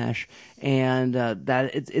their mash, and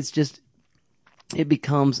that it's just. It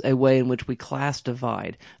becomes a way in which we class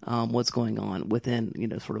divide what's going on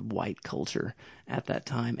within, sort of white culture at that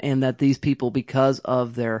time. And that these people, because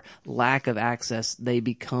of their lack of access, they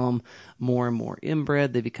become more and more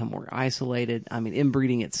inbred. They become more isolated. I mean,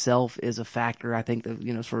 inbreeding itself is a factor, I think,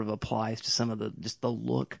 that, sort of applies to some of the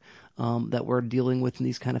look that we're dealing with in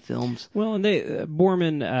these kind of films. Well, and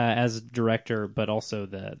Borman, as director, but also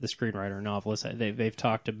the screenwriter and novelist, they've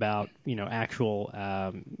talked about, actual...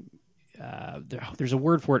 there's a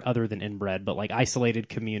word for it other than inbred, but like isolated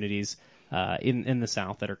communities in the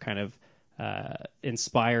South that are kind of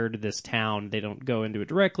inspired this town. They don't go into it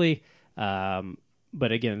directly,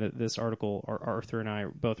 but again, this article Arthur and I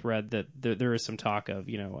both read that there is some talk of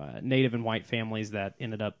Native and white families that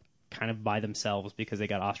ended up kind of by themselves because they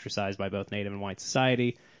got ostracized by both Native and white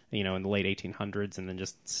society, in the late 1800s, and then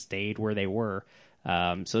just stayed where they were.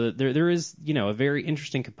 So there is a very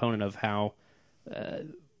interesting component of how.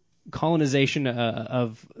 Colonization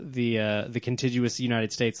of the contiguous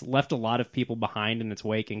United States left a lot of people behind in its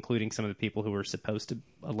wake, including some of the people who were supposed to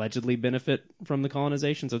allegedly benefit from the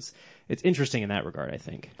colonization. So it's interesting in that regard, I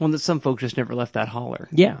think. Well, that some folks just never left that holler.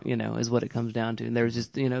 Yeah, is what it comes down to. And there's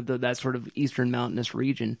just that sort of eastern mountainous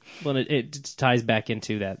region. Well, it ties back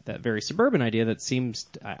into that very suburban idea that seems,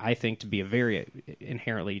 I think, to be a very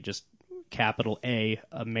inherently just capital A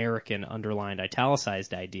American underlined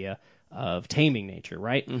italicized idea of taming nature,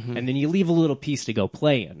 right? Mm-hmm. And then you leave a little piece to go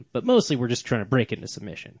play in. But mostly we're just trying to break into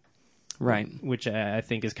submission. Right. Which I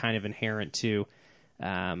think is kind of inherent to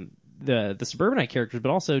the suburbanite characters,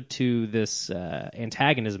 but also to this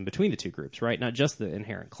antagonism between the two groups, right? Not just the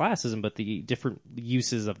inherent classism, but the different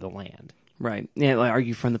uses of the land. Right. Yeah, like, are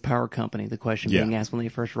you from the power company? The question being asked when they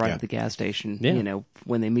first arrive at the gas station,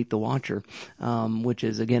 when they meet the Watcher, which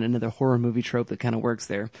is, again, another horror movie trope that kind of works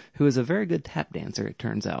there, who is a very good tap dancer, it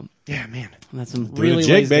turns out. Yeah, man. That's some really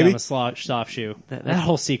jig, lays baby. down a soft shoe. That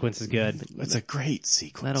whole sequence is good. It's a great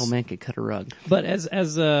sequence. That old man could cut a rug. But as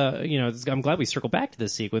I'm glad we circle back to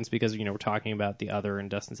this sequence because, we're talking about the other, and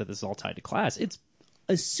Dustin said this is all tied to class. It's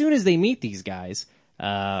as soon as they meet these guys,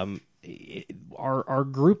 our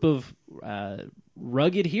group of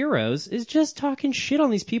rugged heroes is just talking shit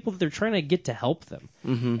on these people that they're trying to get to help them.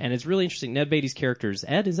 Mm-hmm. And it's really interesting. Ned Beatty's character's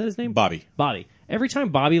Ed, is that his name? Bobby. Every time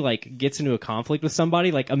Bobby gets into a conflict with somebody,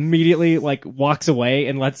 immediately walks away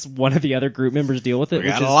and lets one of the other group members deal with it. We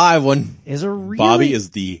got a live one. Is a really Bobby is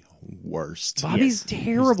the worst. Bobby's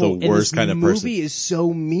terrible. He's the worst kind of person. This movie is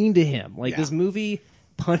so mean to him. This movie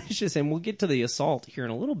punishes him. We'll get to the assault here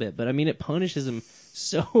in a little bit, but I mean, it punishes him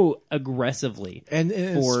so aggressively and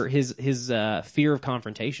for his fear of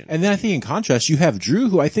confrontation. And then I think in contrast, you have Drew,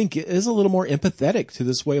 who I think is a little more empathetic to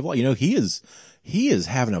this way of life. He is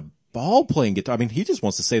having a ball playing guitar. I mean, he just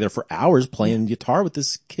wants to stay there for hours playing guitar with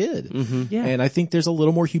this kid. Mm-hmm. Yeah. And I think there's a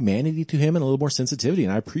little more humanity to him and a little more sensitivity.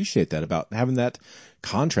 And I appreciate that about having that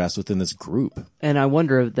contrast within this group. And I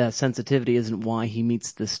wonder if that sensitivity isn't why he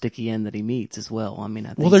meets the sticky end that he meets as well. I mean, I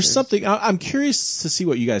think well, there's something, I'm curious to see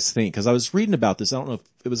what you guys think, because I was reading about this. I don't know if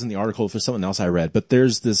it was in the article, if it was something else I read, but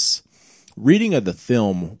there's this reading of the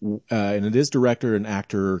film, and it is director and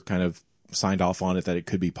actor kind of signed off on it, that it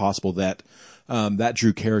could be possible that that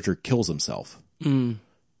Drew character kills himself.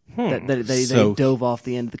 that they So- dove off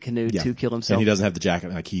the end of the canoe to kill himself. And he doesn't have the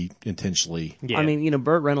jacket, like he intentionally. Yeah. I mean,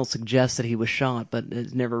 Burt Reynolds suggests that he was shot, but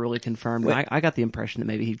it's never really confirmed. I got the impression that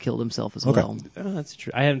maybe he'd killed himself as well. Oh, that's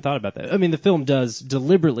true. I hadn't thought about that. I mean, the film does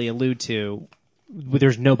deliberately allude to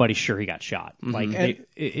there's nobody sure he got shot. Like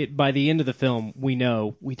by the end of the film, we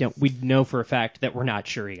know for a fact that we're not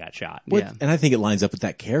sure he got shot. Yeah. And I think it lines up with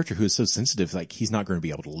that character who is so sensitive. Like he's not going to be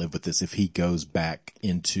able to live with this if he goes back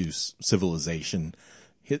into civilization.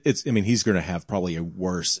 He's going to have probably a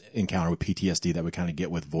worse encounter with PTSD that we kind of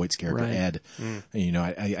get with Voight's character, Right. Ed. And,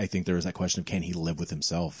 I think there was that question of can he live with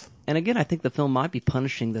himself? And again, I think the film might be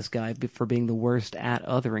punishing this guy for being the worst at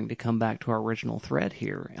othering, to come back to our original thread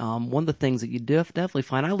here. One of the things that you definitely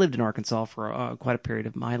find, I lived in Arkansas for quite a period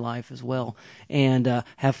of my life as well, and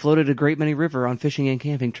have floated a great many river on fishing and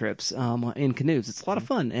camping trips in canoes. It's a lot of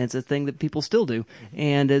fun, and it's a thing that people still do,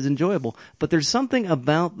 and is enjoyable. But there's something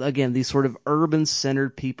about, again, these sort of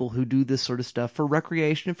urban-centered people who do this sort of stuff for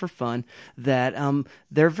recreation and for fun, that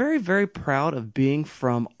they're very, very proud of being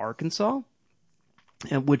from Arkansas.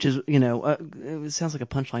 Which is, it sounds like a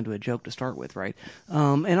punchline to a joke to start with, right?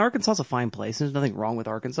 And Arkansas is a fine place. There's nothing wrong with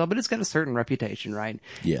Arkansas, but it's got a certain reputation, right?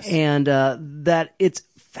 Yes. And that it's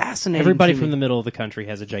fascinating. Everybody to from me. the middle of the country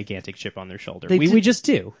has a gigantic chip on their shoulder. They do. We just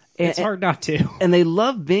do. It's And- hard not to. And they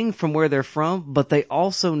love being from where they're from, but they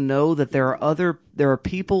also know that there are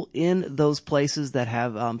people in those places that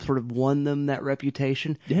have sort of won them that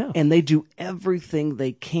reputation. Yeah. And they do everything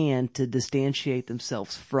they can to distantiate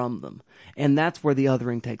themselves from them. And that's where the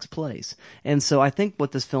othering takes place. And so I think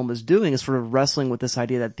what this film is doing is sort of wrestling with this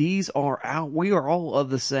idea that we are all of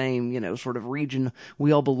the same, sort of region.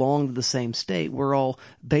 We all belong to the same state. We're all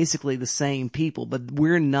basically the same people, but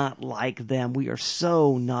we're not like them. We are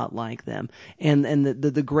so not like them. And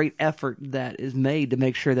the great effort that is made to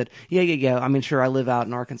make sure that, yeah. I mean, sure, I live out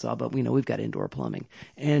in Arkansas, but we've got indoor plumbing.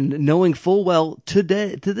 And knowing full well to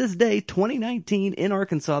this day, 2019 in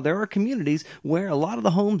Arkansas, there are communities where a lot of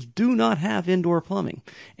the homes do not have indoor plumbing.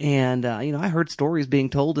 And, I heard stories being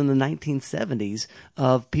told in the 1970s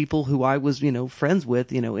of people who I was, friends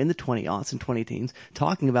with, in the 20-aughts and 20-teens,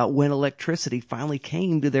 talking about when electricity finally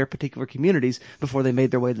came to their particular communities before they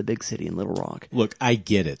made their way to the big city in Little Rock. Look, I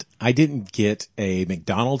get it. I didn't get a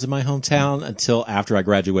McDonald's in my hometown until after I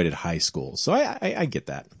graduated high school. So I get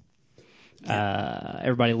that.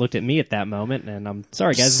 Everybody looked at me at that moment, and I'm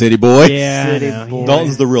sorry, guys. City boy. Yeah, I City know. boy.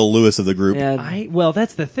 Dalton's the real Lewis of the group. Yeah. Well,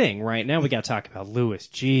 that's the thing, right? Now we got to talk about Lewis.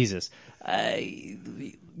 Jesus.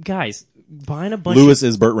 Guys, buying a bunch Lewis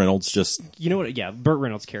is Burt Reynolds, just You know what? Yeah, Burt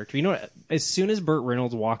Reynolds' character. You know what? As soon as Burt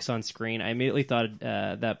Reynolds walks on screen, I immediately thought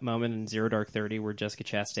that moment in Zero Dark 30 where Jessica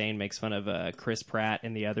Chastain makes fun of Chris Pratt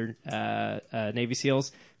and the other Navy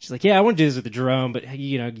SEALs. She's like, "Yeah, I want to do this with the drone, but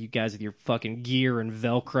you guys with your fucking gear and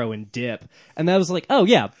Velcro and dip." And that was like, oh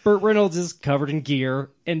yeah, Burt Reynolds is covered in gear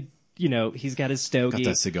and he's got his stogie. got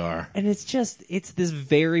that cigar. And it's this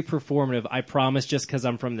very performative, I promise just because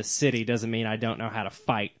I'm from the city doesn't mean I don't know how to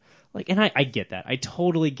fight. Like, and I get that. I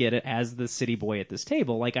totally get it as the city boy at this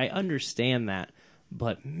table. Like, I understand that.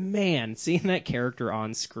 But man, seeing that character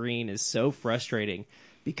on screen is so frustrating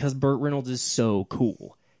because Burt Reynolds is so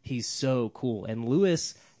cool. He's so cool. And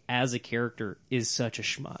Lewis, as a character, is such a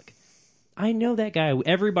schmuck. I know that guy.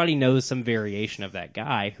 Everybody knows some variation of that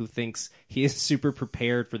guy who thinks he is super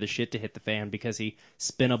prepared for the shit to hit the fan because he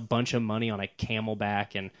spent a bunch of money on a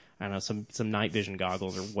Camelback and, I don't know, some night vision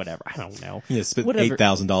goggles or whatever. I don't know. Yeah, spent Whatever.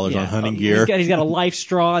 $8,000 on hunting He's gear. got a life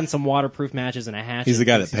straw and some waterproof matches and a hatchet. He's the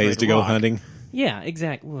guy that Thinks he's pays ready to go rock. hunting. Yeah,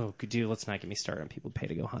 exactly. Whoa, dude, let's not get me started on people who pay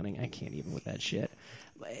to go hunting. I can't even with that shit.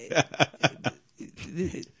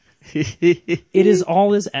 It is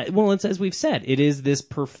all this. Well, it's as we've said. It is this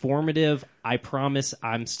performative. I promise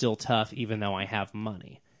I'm still tough, even though I have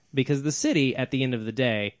money. Because the city, at the end of the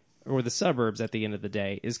day, or the suburbs, at the end of the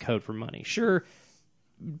day, is code for money. Sure,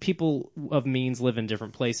 people of means live in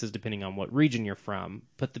different places depending on what region you're from.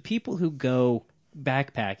 But the people who go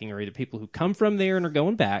backpacking are either people who come from there and are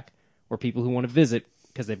going back, or people who want to visit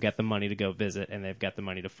because they've got the money to go visit and they've got the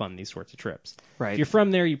money to fund these sorts of trips. Right. If you're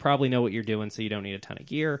from there, you probably know what you're doing, so you don't need a ton of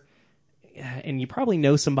gear. And you probably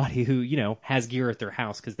know somebody who, has gear at their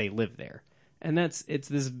house because they live there. And it's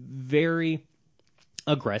this very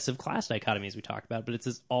aggressive class dichotomy as we talked about, but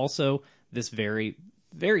it's also this very,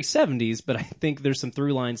 very 70s, but I think there's some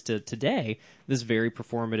through lines to today, this very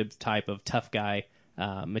performative type of tough guy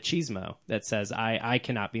machismo that says I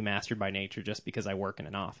cannot be mastered by nature just because I work in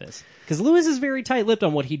an office. Because Lewis is very tight-lipped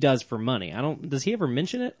on what he does for money. Does he ever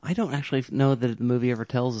mention it? I don't actually know that the movie ever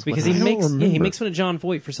tells us Because what he happens. makes fun of John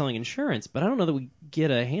Voight for selling insurance, but I don't know that we get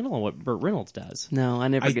a handle on what Burt Reynolds does. No, I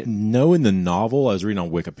never I get. know in the novel, I was reading on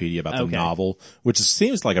Wikipedia about the Okay. novel, which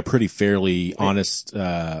seems like a pretty fairly honest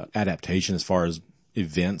adaptation as far as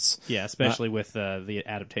events. Yeah, especially with the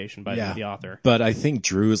adaptation by the author. But I think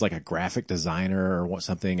Drew is like a graphic designer or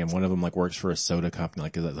something, and one of them like works for a soda company,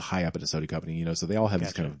 like is high up at a soda company, you know. So they all have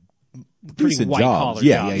these kind of Pretty decent white-collar jobs.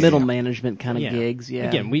 Yeah, jobs. yeah, yeah. Middle management kind of gigs, yeah.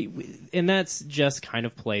 Again, we and that's just kind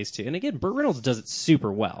of plays to. And again, Burt Reynolds does it super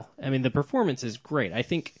well. I mean, the performance is great.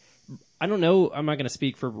 I don't know. I'm not going to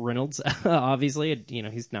speak for Reynolds. Obviously,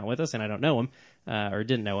 he's not with us, and I don't know him or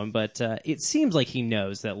didn't know him. But it seems like he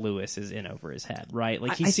knows that Lewis is in over his head, right?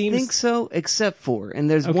 Like he seems. I think so, except for, and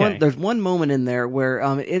there's Okay. one moment in there where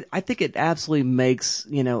I think it absolutely makes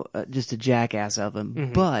just a jackass of him,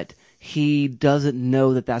 Mm-hmm. but he doesn't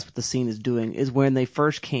know that that's what the scene is doing. Is when they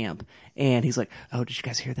first camp, and he's like, "Oh, did you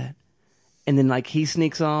guys hear that?" And then like he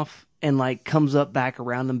sneaks off and like comes up back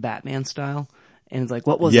around them Batman style. And it's like,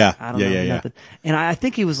 what was Yeah. it? I don't Yeah, know, yeah, yeah. nothing. And I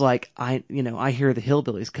think he was like, I hear the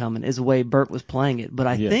hillbillies coming is the way Burt was playing it. But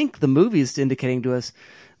I think the movie is indicating to us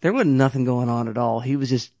there wasn't nothing going on at all. He was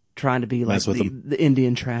just trying to be like Mess with them. the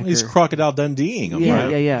Indian tracker. He's Crocodile Dundeeing them, Yeah,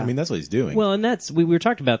 right? yeah, yeah. I mean, that's what he's doing. Well, and we were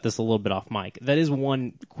talking about this a little bit off mic. That is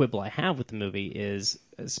one quibble I have with the movie is,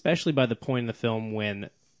 especially by the point in the film when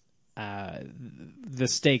the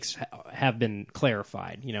stakes have been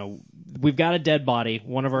clarified. We've got a dead body.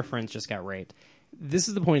 One of our friends just got raped. This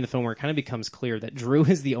is the point in the film where it kind of becomes clear that Drew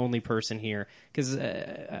is the only person here because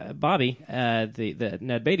Bobby, the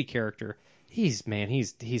Ned Beatty character, he's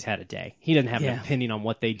had a day. He doesn't have an opinion on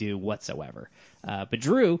what they do whatsoever. But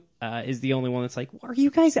Drew is the only one that's like, are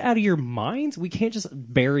you guys out of your minds? We can't just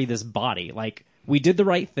bury this body. Like, we did the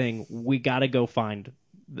right thing. We got to go find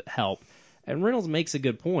help. And Reynolds makes a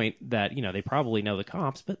good point that, they probably know the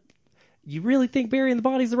cops, but you really think burying the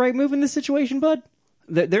body is the right move in this situation, bud?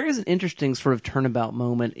 There is an interesting sort of turnabout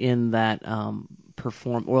moment in that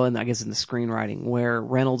I guess in the screenwriting, where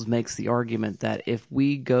Reynolds makes the argument that if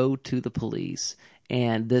we go to the police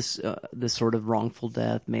and this sort of wrongful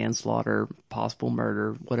death, manslaughter, possible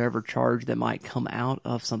murder, whatever charge that might come out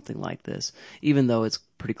of something like this, even though it's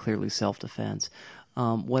pretty clearly self-defense,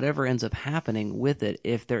 whatever ends up happening with it,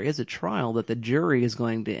 if there is a trial, that the jury is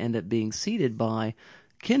going to end up being seated by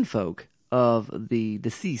kinfolk of the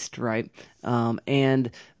deceased, right?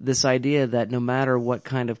 And this idea that no matter what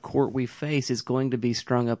kind of court we face is going to be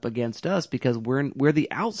strung up against us because we're the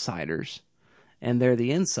outsiders and they're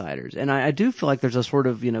the insiders. And I do feel like there's a sort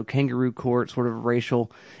of, kangaroo court, sort of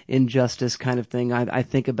racial injustice kind of thing. I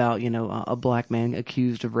think about, a black man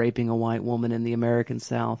accused of raping a white woman in the American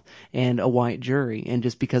South and a white jury. And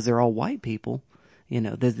just because they're all white people,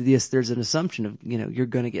 there's an assumption of, you're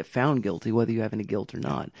going to get found guilty whether you have any guilt or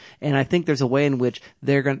not. And I think there's a way in which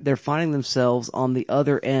they're finding themselves on the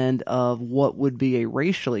other end of what would be a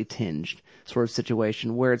racially tinged sort of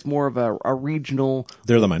situation where it's more of a regional.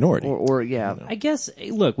 They're the minority. Or yeah. I guess,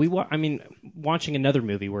 look, watching another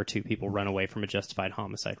movie where two people run away from a justified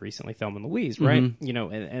homicide recently, Thelma and Louise, right?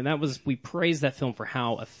 And that was, we praised that film for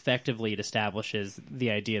how effectively it establishes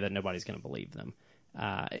the idea that nobody's going to believe them.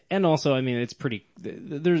 And also, it's pretty.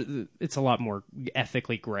 It's a lot more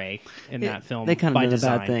ethically gray in that film. They kind of by did a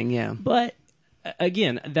design. bad thing, yeah. But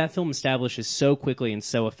again, that film establishes so quickly and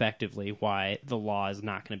so effectively why the law is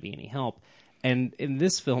not going to be any help. And in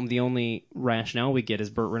this film, the only rationale we get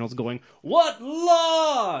is Burt Reynolds going, "What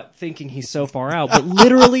law?" thinking he's so far out, but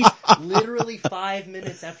literally 5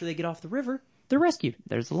 minutes after they get off the river, they're rescued.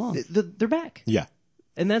 There's the law. They're back. Yeah.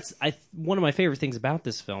 And that's one of my favorite things about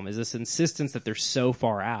this film is this insistence that they're so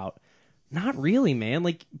far out. Not really, man.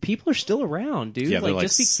 Like, people are still around, dude. Yeah, they're like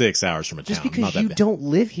just 6 hours from a town. just because Not that you bad. don't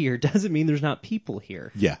live here doesn't mean there's not people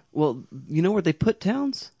here. Yeah. Well, you know where they put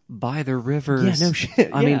towns? By the rivers. Yeah, no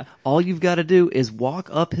shit, I yeah. mean, all you've got to do is walk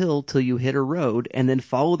uphill till you hit a road, and then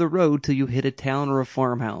follow the road till you hit a town or a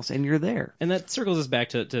farmhouse, and you're there. And that circles us back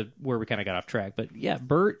to where we kind of got off track. But yeah,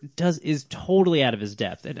 Burt is totally out of his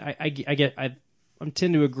depth, and I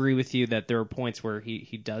tend to agree with you that there are points where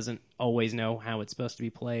he doesn't always know how it's supposed to be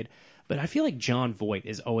played. But I feel like John Voight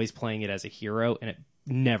is always playing it as a hero, and it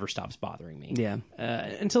never stops bothering me. Yeah.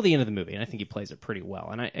 Until the end of the movie, and I think he plays it pretty well.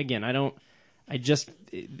 And I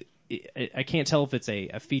can't tell if it's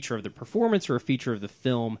a feature of the performance or a feature of the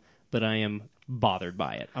film, but I am bothered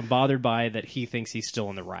by it. I'm bothered by that he thinks he's still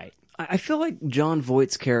in the right. I feel like John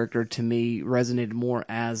Voight's character to me resonated more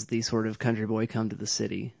as the sort of country boy come to the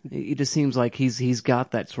city. It just seems like he's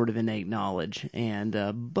got that sort of innate knowledge, and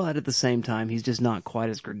but at the same time he's just not quite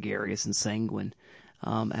as gregarious and sanguine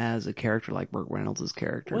as a character like Burt Reynolds'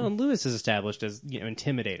 character. Well, and Lewis is established as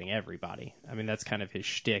intimidating everybody. I mean, that's kind of his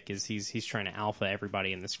shtick. Is he's trying to alpha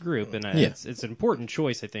everybody in this group, and it's an important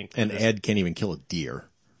choice, I think. And Ed can't even kill a deer.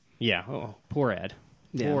 Yeah. Oh, poor Ed.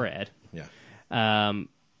 Yeah. Poor Ed. Yeah.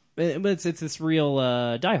 But it's this real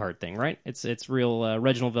Die Hard thing, right? It's real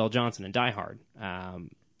Reginald Vell Johnson in Die Hard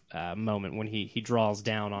moment when he draws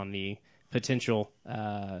down on the potential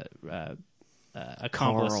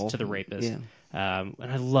accomplice Carl. to the rapist. Yeah. And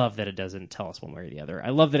I love that it doesn't tell us one way or the other. I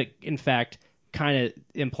love that it, in fact, kind of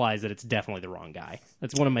implies that it's definitely the wrong guy.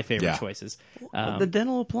 That's one of my favorite choices. The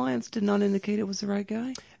dental appliance did not indicate it was the right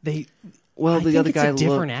guy. I The think other it's guy a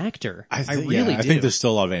different looked. actor. I do. think there's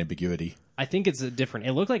still a lot of ambiguity. I think it's a different.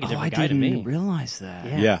 It looked like a I different guy to me. didn't realize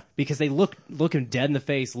that. Yeah. because they look him dead in the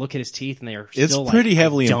face, look at his teeth, and they are. It's still pretty like,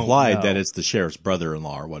 heavily I don't implied know. that it's the sheriff's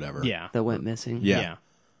brother-in-law or whatever. Yeah. That went missing. Yeah.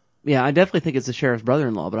 Yeah, I definitely think it's the sheriff's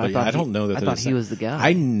brother-in-law, but I thought I don't know that I thought there's he was the guy.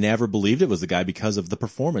 I never believed it was the guy because of the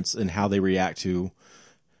performance and how they react to.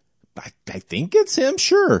 I think it's him,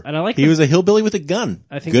 sure. And I like he was a hillbilly with a gun.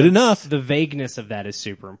 I think good the, enough. The vagueness of that is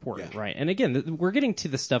super important, right? And again, we're getting to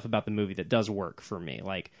the stuff about the movie that does work for me.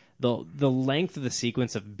 Like the length of the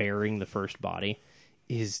sequence of burying the first body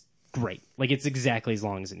is great. Like it's exactly as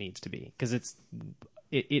long as it needs to be because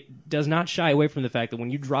it does not shy away from the fact that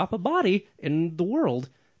when you drop a body in the world,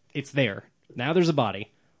 it's there. Now there's a body.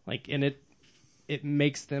 Like and it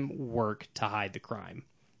makes them work to hide the crime.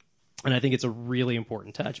 And I think it's a really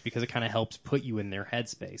important touch because it kind of helps put you in their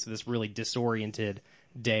headspace. This really disoriented,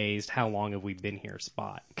 dazed, how long have we been here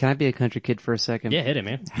spot. Can I be a country kid for a second? Yeah, hit it,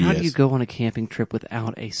 man. How do Yes. you go on a camping trip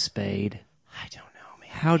without a spade? I don't know, man.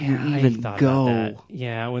 How do you I even thought go? about that.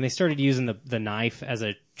 Yeah, when they started using the knife as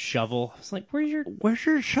a shovel, I was like, where's your... Where's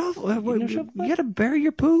your shovel? no shovel? You gotta bury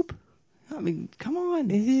your poop? I mean, come on.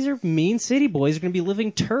 These are mean city boys. They're going to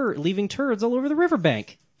be leaving turds all over the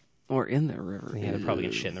riverbank. Or in the river. Yeah, they're probably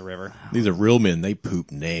going to shit in the river. These are real men. They poop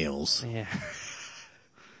nails. Yeah.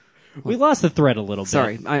 We lost the thread a little bit.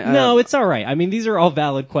 Sorry, no, it's all right. I mean, these are all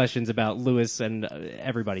valid questions about Lewis and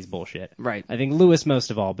everybody's bullshit. Right. I think Lewis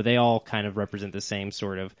most of all, but they all kind of represent the same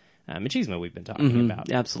sort of machismo we've been talking about.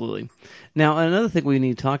 Absolutely. Now, another thing we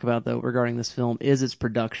need to talk about, though, regarding this film is its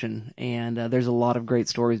production, and there's a lot of great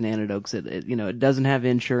stories and anecdotes. It doesn't have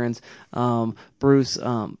insurance. Bruce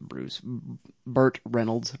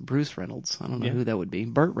Reynolds. I don't know who that would be.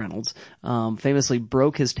 Burt Reynolds famously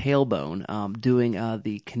broke his tailbone doing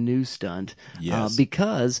the canoe stunt Yes.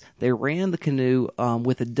 because they ran the canoe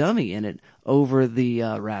with a dummy in it over the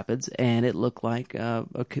rapids, and it looked like a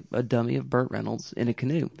dummy of Burt Reynolds in a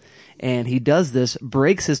canoe. And he does this,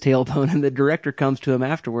 breaks his tailbone, and the director comes to him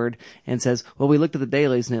afterward and says, well, we looked at the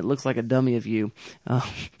dailies, and it looks like a dummy of you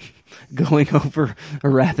going over a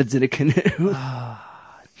rapids in a canoe.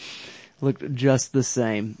 Looked just the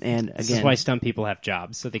same. And again, This is why stunt people have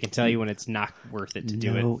jobs, so they can tell you when it's not worth it to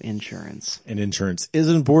do it. no insurance. And insurance is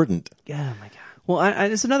important. Oh, my God. Well,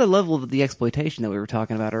 it's another level of the exploitation that we were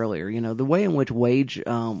talking about earlier. The way in which wage,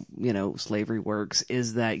 slavery works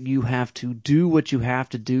is that you have to do what you have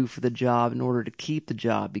to do for the job in order to keep the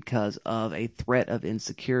job because of a threat of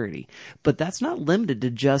insecurity. But that's not limited to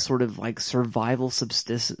just sort of like survival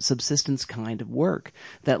subsistence kind of work.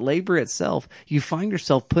 That labor itself, you find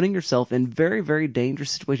yourself putting yourself in very, very dangerous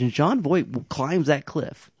situations. John Voight climbs that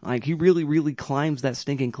cliff. Like, he really, really climbs that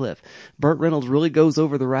stinking cliff. Burt Reynolds really goes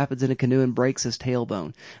over the rapids in a canoe and breaks his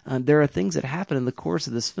tailbone. There are things that happen in the course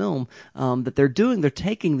of this film that they're doing. They're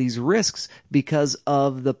taking these risks because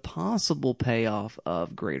of the possible payoff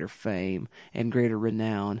of greater fame and greater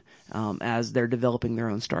renown as they're developing their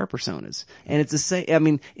own star personas. And it's the same. I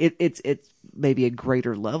mean, it's maybe a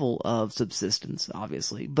greater level of subsistence,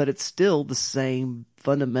 obviously, but it's still the same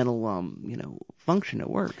fundamental, function at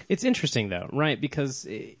work. It's interesting, though, right? Because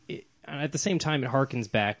at the same time, it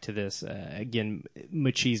harkens back to this, again,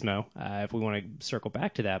 machismo, if we want to circle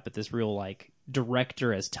back to that, but this real, like,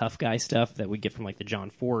 director as tough guy stuff that we get from, like, the John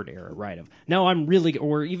Ford era, right? Of, no, I'm really,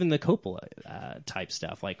 or even the Coppola type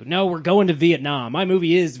stuff. Like, no, we're going to Vietnam. My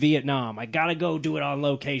movie is Vietnam. I gotta go do it on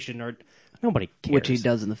location, or nobody cares. Which he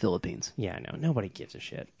does in the Philippines. Yeah, no, nobody gives a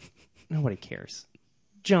shit. Nobody cares.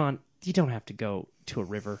 John, you don't have to go to a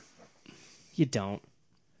river. You don't.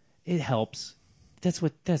 It helps. That's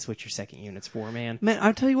what your second unit's for, man. Man,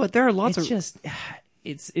 I'll tell you what, there are lots It's of... just,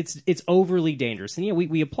 it's overly dangerous. And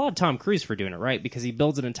we applaud Tom Cruise for doing it, right? Because he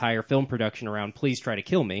builds an entire film production around "Please try to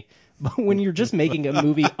kill me." But when you're just making a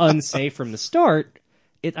movie unsafe from the start,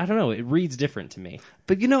 I don't know, it reads different to me.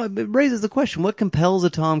 But it raises the question: what compels a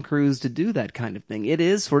Tom Cruise to do that kind of thing? It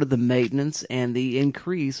is sort of the maintenance and the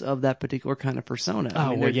increase of that particular kind of persona.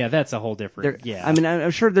 That's a whole different. Yeah, I mean,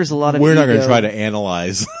 I'm sure there's a lot of. We're not going ego. to try to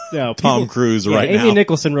analyze No, Tom Cruise right Amy now.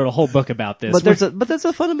 Nicholson wrote a whole book about this. But there's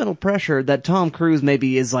a fundamental pressure that Tom Cruise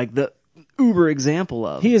maybe is like the uber example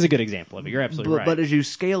of. He is a good example of it. You're absolutely right. But as you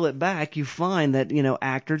scale it back, you find that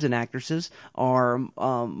actors and actresses are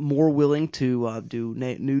more willing to do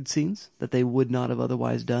nude scenes that they would not have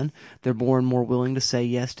otherwise done. They're more and more willing to say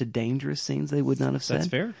yes to dangerous scenes they would not have said. That's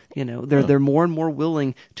fair. They're more and more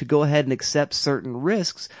willing to go ahead and accept certain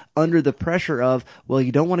risks under the pressure of, well,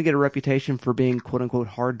 you don't want to get a reputation for being quote unquote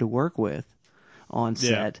hard to work with on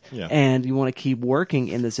set, Yeah. and you want to keep working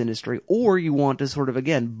in this industry, or you want to sort of,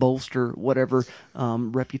 again, bolster whatever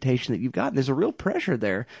reputation that you've got. And there's a real pressure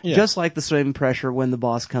there, just like the same pressure when the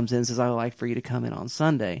boss comes in and says, I would like for you to come in on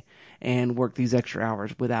Sunday and work these extra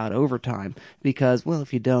hours without overtime, because, well,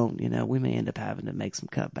 if you don't, we may end up having to make some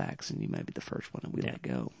cutbacks, and you may be the first one that we let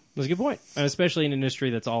go. That's a good point, and especially in an industry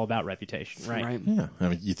that's all about reputation, right? Yeah, I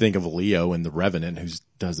mean, you think of Leo in The Revenant, who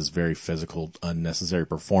does this very physical, unnecessary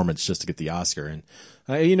performance just to get the Oscar. And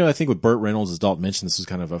I think with Burt Reynolds, as Dalton mentioned, this was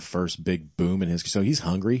kind of a first big boom in his. So he's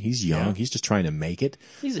hungry, he's young, he's just trying to make it.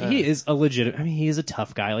 He is a legit. I mean, he is a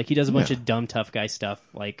tough guy. Like, he does a bunch of dumb tough guy stuff,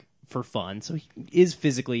 like, for fun. So he is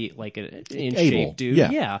physically like an in shape dude.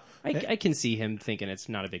 Yeah. I can see him thinking it's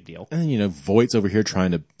not a big deal. And Voight's over here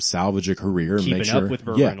trying to salvage a career, and Keeping make sure up with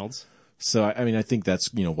Burt Reynolds. So I mean, I think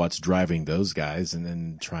that's what's driving those guys, and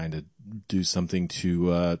then trying to do something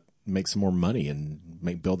to make some more money and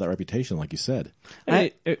build that reputation, like you said.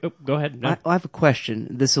 Go ahead. No. I have a question.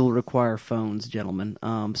 This will require phones, gentlemen.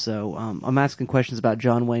 So I'm asking questions about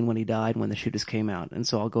John Wayne when he died, when The Shootist came out. And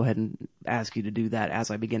so I'll go ahead and ask you to do that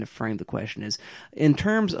as I begin to frame the question. Is, in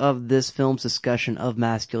terms of this film's discussion of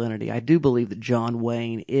masculinity, I do believe that John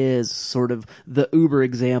Wayne is sort of the uber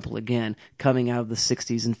example, again, coming out of the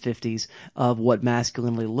 60s and 50s of what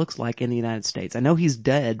masculinity looks like in the United States. I know he's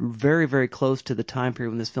dead very, very close to the time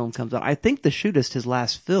period when this film comes out. I think The Shootist, his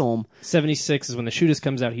last film, 76 is when The Shootist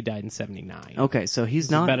comes out. He died in 79. Okay, so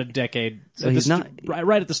he's not about a decade. So he's not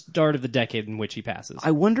right at the start of the decade in which he passes.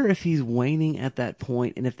 I wonder if he's waning at that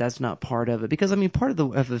point, and if that's not part of it. Because I mean, part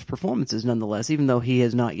of his performances, nonetheless, even though he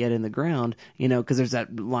is not yet in the ground, because there's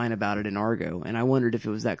that line about it in Argo, and I wondered if it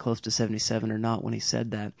was that close to 77 or not when he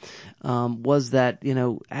said that. Was that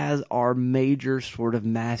as our major sort of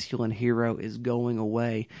masculine hero is going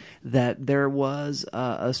away, that there was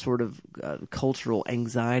a sort of cultural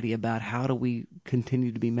anxiety about how do we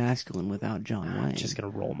continue to be masculine without John Wayne. I'm just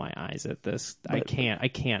gonna roll my eyes at this. I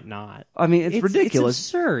can't not. I mean, it's ridiculous. It's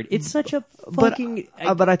absurd. It's such a fucking.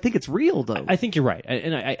 But I think it's real, though. I think you're right,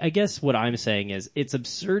 and I guess what I'm saying is it's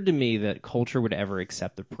absurd to me that culture would ever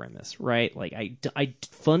accept the premise, right? Like I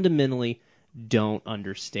fundamentally don't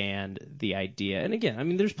understand the idea. And again, I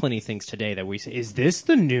mean, there's plenty of things today that we say, is this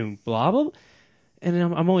the new blah blah? And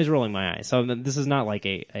I'm always rolling my eyes. So this is not like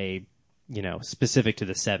a specific to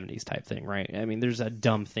the 70s type thing, right? I mean, there's a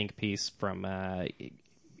dumb think piece from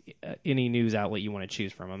any news outlet you want to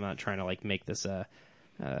choose from. I'm not trying to like make this a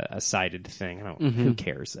cited thing. Who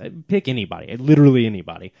cares? Pick anybody, literally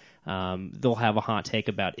anybody. They'll have a hot take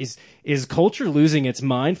about is culture losing its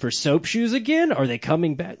mind for soap shoes again? Are they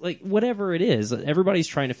coming back? Like whatever it is, everybody's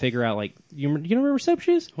trying to figure out. Like you remember soap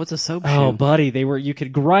shoes? What's a soap shoe? Oh, buddy, you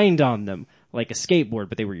could grind on them like a skateboard,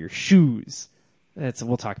 but they were your shoes.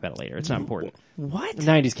 We'll talk about it later. It's not important. What?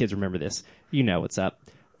 90s kids remember this. You know what's up.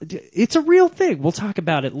 It's a real thing. We'll talk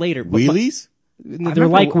about it later. Wheelies? They're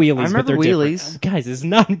like wheelies, I remember but they're wheelies. different. Guys, it's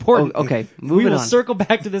not important. Oh, okay, we moving will on. circle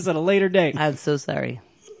back to this at a later date. I'm so sorry.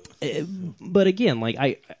 But again, like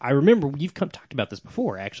I remember you've talked about this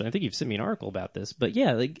before. Actually, I think you've sent me an article about this. But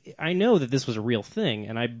yeah, like I know that this was a real thing,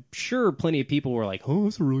 and I'm sure plenty of people were like, "Oh,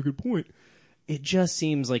 that's a really good point." It just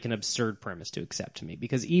seems like an absurd premise to accept to me,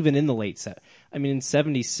 because even in the late set, I mean, in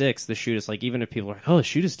 '76, the Shootist, like even if people are like, "Oh, the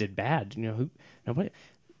Shootist did bad," nobody.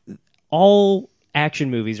 All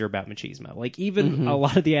action movies are about machismo. Like even a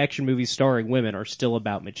lot of the action movies starring women are still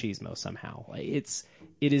about machismo somehow. Like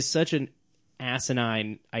it is such an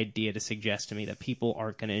asinine idea to suggest to me that people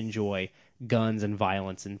aren't going to enjoy guns and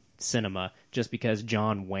violence in cinema just because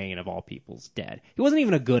John Wayne, of all people, is dead. He wasn't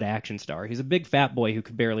even a good action star. He's a big fat boy who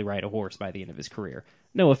could barely ride a horse by the end of his career.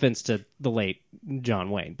 No offense to the late John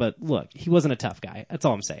Wayne, but look, he wasn't a tough guy. That's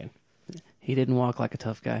all I'm saying. He didn't walk like a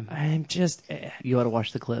tough guy. I'm just... You ought to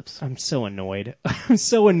watch the clips. I'm so annoyed. I'm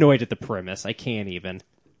so annoyed at the premise. I can't even.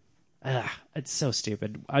 It's so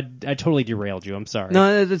stupid. I totally derailed you. I'm sorry.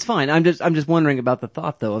 No, it's fine. I'm just wondering about the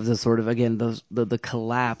thought though of the sort of again the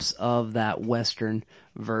collapse of that Western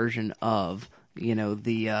version of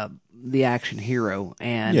the action hero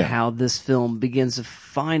and Yeah. how this film begins to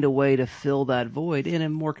find a way to fill that void in a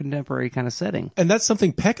more contemporary kind of setting. And that's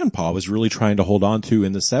something Peckinpah was really trying to hold on to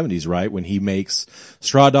in the 70s, right? When he makes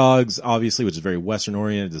Straw Dogs, obviously, which is very Western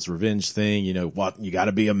oriented, this revenge thing, you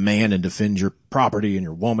gotta be a man and defend your property and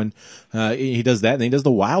your woman. He does that, and then he does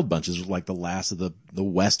the Wild Bunches, like the last of the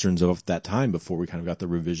Westerns of that time before we kind of got the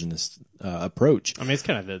revisionist, approach. I mean, it's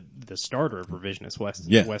kind of the starter of revisionist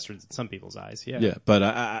Yeah. westerns in some people's eyes. Yeah. Yeah, but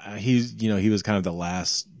he was kind of the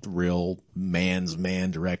last real man's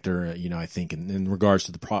man director, I think in regards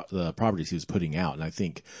to the properties he was putting out. And I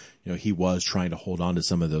think, he was trying to hold on to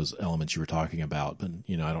some of those elements you were talking about. But,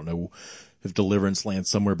 I don't know if Deliverance lands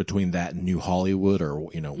somewhere between that and New Hollywood or,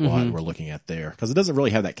 what we're looking at there. Cause it doesn't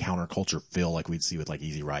really have that counterculture feel like we'd see with like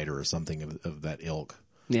Easy Rider or something of that ilk.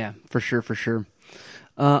 Yeah, for sure.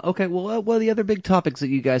 Okay, well, what are the other big topics that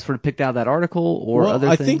you guys sort of picked out of that article or other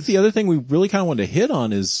I things? think the other thing we really kind of wanted to hit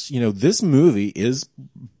on is, this movie is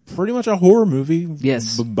pretty much a horror movie.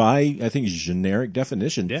 Yes. By, I think, generic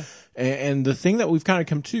definition. Yeah. And the thing that we've kind of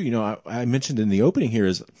come to, I mentioned in the opening here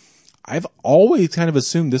is I've always kind of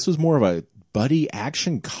assumed this was more of a buddy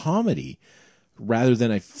action comedy rather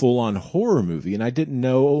than a full-on horror movie. And I didn't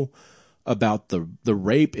know about the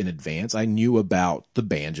rape in advance. I knew about the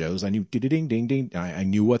banjos. I knew ding ding ding. I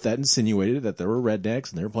knew what that insinuated, that there were rednecks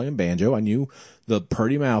and they were playing banjo. I knew the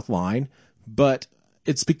purdy mouth line, but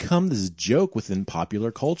it's become this joke within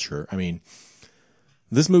popular culture. I mean,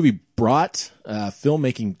 this movie brought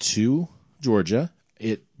filmmaking to Georgia.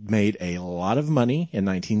 It made a lot of money in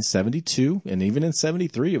 1972, and even in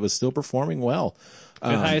 73, it was still performing well.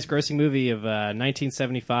 The highest grossing movie of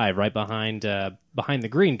 1975, right behind The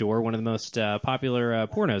Green Door, one of the most popular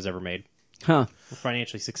pornos ever made. Huh.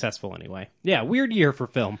 Financially successful, anyway. Yeah, weird year for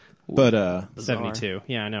film. But 72.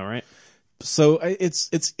 Yeah, I know, right? so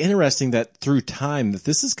it's interesting that through time that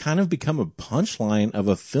this has kind of become a punchline of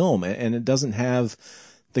a film, and it doesn't have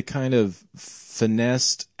the kind of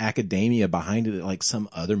finessed academia behind it like some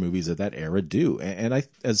other movies of that era do. And I,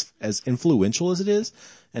 as influential as it is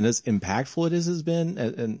and as impactful it has been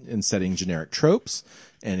in setting generic tropes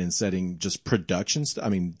and in setting just productions, I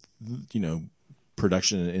mean,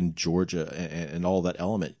 production in Georgia and all that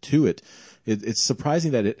element to it, it's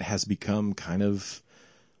surprising that it has become kind of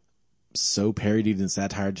so parodied and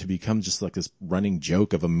satire to become just like this running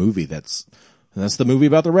joke of a movie that's the movie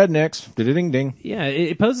about the rednecks. Ding ding. Yeah,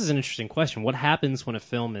 it poses an interesting question. What happens when a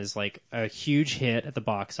film is like a huge hit at the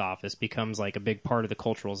box office, becomes like a big part of the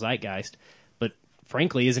cultural zeitgeist, but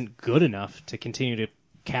frankly isn't good enough to continue to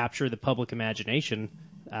capture the public imagination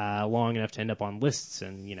long enough to end up on lists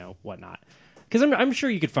and whatnot? Because I'm sure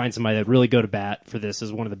you could find somebody that would really go to bat for this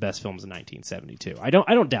as one of the best films in 1972. I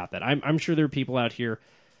don't doubt that. I'm sure there are people out here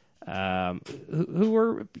who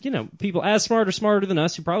are, people as smart or smarter than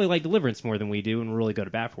us who probably like Deliverance more than we do and really go to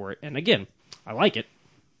bat for it. And again, I like it.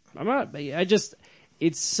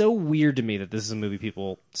 It's so weird to me that this is a movie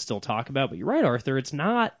people still talk about, but you're right, Arthur. It's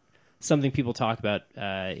not something people talk about,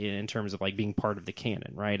 in terms of like being part of the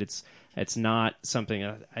canon, right? It's not something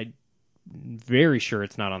I'm very sure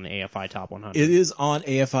it's not on the AFI Top 100. It is on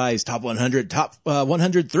AFI's Top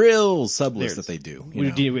 100 Thrills sub-list that they do.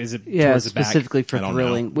 Is it Yeah, towards the back? specifically for I don't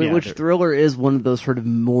thrilling, know. Yeah, which they're- thriller is one of those sort of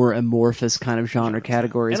more amorphous kind of genre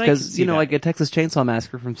categories. And I can Because, see that. like a Texas Chainsaw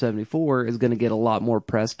Massacre from 74 is going to get a lot more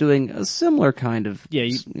press doing a similar kind of,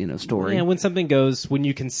 story. Yeah, when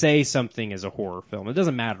you can say something is a horror film, it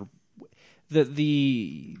doesn't matter.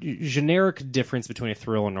 The generic difference between a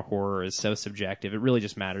thriller and a horror is so subjective. It really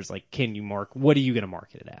just matters, like, what are you going to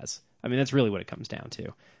market it as? I mean, that's really what it comes down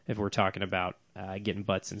to. If we're talking about getting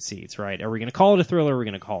butts in seats, right? Are we going to call it a thriller or are we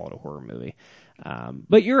going to call it a horror movie?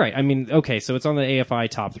 But you're right. I mean, okay, so it's on the AFI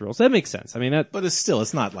Top Thrills. That makes sense. I mean, But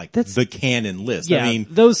it's not like the canon list. yeah, I mean,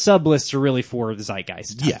 those sub lists are really for the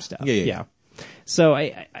zeitgeist type stuff. Yeah. So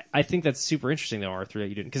I think that's super interesting, though, Arthur, that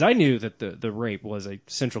you didn't, because I knew that the rape was a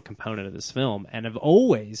central component of this film, and I've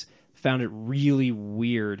always found it really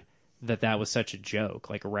weird that was such a joke,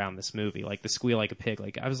 like, around this movie, like the squeal like a pig.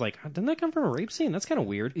 Like, I was like, didn't that come from a rape scene? That's kind of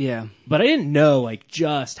weird. Yeah. But I didn't know, like,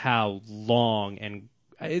 just how long and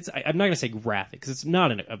I'm not going to say graphic, because it's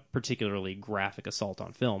not a particularly graphic assault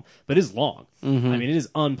on film, but it is long. Mm-hmm. I mean, it is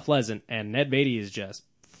unpleasant, and Ned Beatty is just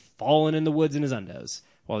falling in the woods in his undos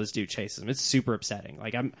while this dude chases him. It's super upsetting.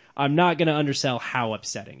 Like, I'm not going to undersell how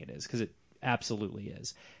upsetting it is, because it absolutely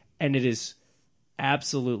is. And it is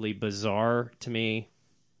absolutely bizarre to me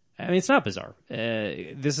I mean, it's not bizarre.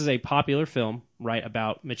 This is a popular film, right,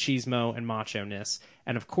 about machismo and macho-ness.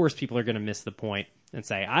 And of course, people are going to miss the point and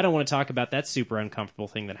say, I don't want to talk about that super uncomfortable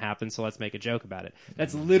thing that happened, so let's make a joke about it.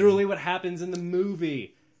 That's literally what happens in the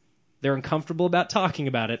movie. They're uncomfortable about talking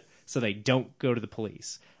about it, so they don't go to the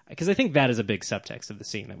police. Because I think that is a big subtext of the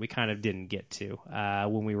scene that we kind of didn't get to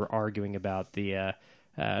when we were arguing about the...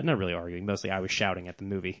 not really arguing, mostly I was shouting at the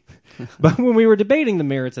movie. But when we were debating the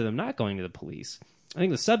merits of them not going to the police, I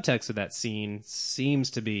think the subtext of that scene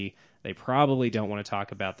seems to be they probably don't want to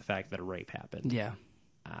talk about the fact that a rape happened. Yeah.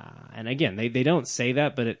 And again, they don't say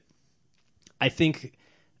that, but I think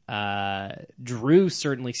Drew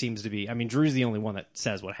certainly seems to be... I mean, Drew's the only one that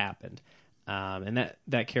says what happened. And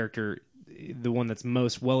that character, the one that's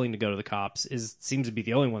most willing to go to the cops, seems to be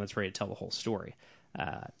the only one that's ready to tell the whole story.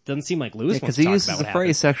 Doesn't seem like Lewis wants to talk about what happened. Because he uses the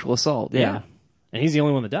phrase sexual assault. Yeah. And he's the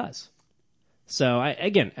only one that does. So,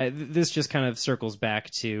 this just kind of circles back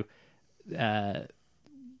to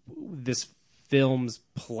this film's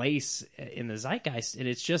place in the zeitgeist, and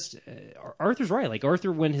it's just Arthur's right. Like,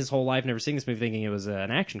 Arthur went his whole life never seeing this movie thinking it was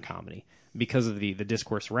an action comedy because of the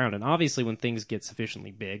discourse around it. And obviously, when things get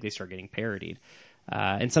sufficiently big, they start getting parodied.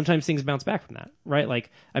 And sometimes things bounce back from that, right?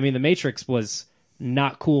 Like, I mean, The Matrix was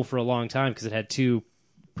not cool for a long time because it had two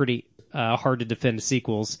pretty hard to defend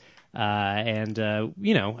sequels. Everything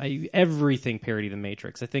parodied The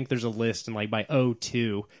Matrix. I think there's a list, and like by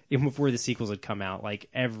 2002, even before the sequels had come out, like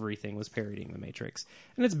everything was parodying The Matrix.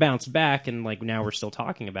 And it's bounced back, and like now we're still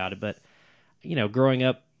talking about it. But, growing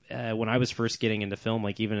up, when I was first getting into film,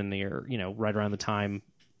 like even in the year, right around the time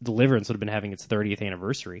Deliverance would have been having its 30th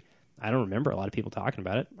anniversary, I don't remember a lot of people talking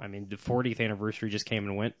about it. I mean, the 40th anniversary just came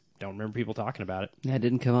and went. Don't remember people talking about it. Yeah, it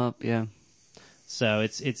didn't come up, yeah. So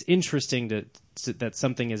it's interesting that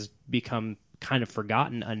something has become kind of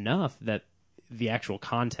forgotten enough that the actual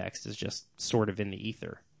context is just sort of in the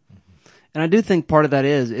ether. And I do think part of that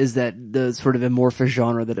is that the sort of amorphous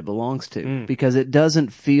genre that it belongs to, because it doesn't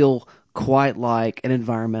feel quite like an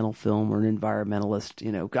environmental film or an environmentalist.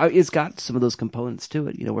 It's got some of those components to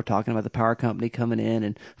it. We're talking about the power company coming in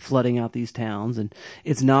and flooding out these towns, and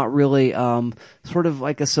it's not really sort of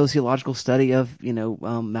like a sociological study of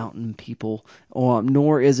mountain people,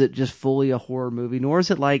 nor is it just fully a horror movie, nor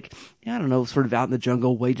is it like, I don't know, sort of out in the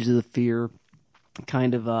jungle, Wages of the Fear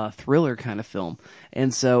kind of a thriller kind of film.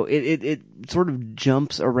 And so it sort of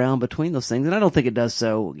jumps around between those things. And I don't think it does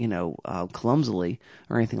so, clumsily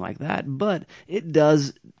or anything like that, but it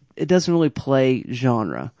doesn't really play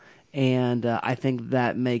genre. And I think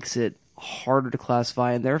that makes it harder to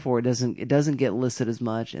classify, and therefore it doesn't get listed as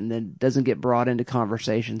much, and then doesn't get brought into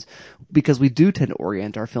conversations, because we do tend to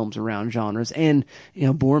orient our films around genres. And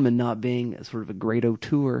Boorman not being sort of a great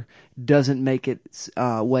auteur doesn't make it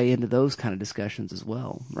way into those kind of discussions as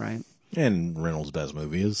well, right? And Reynolds' best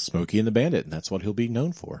movie is Smokey and the Bandit, and that's what he'll be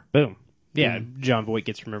known for. Boom. Yeah, John Voight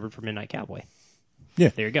gets remembered for Midnight Cowboy. Yeah.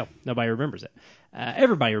 There you go. Nobody remembers it.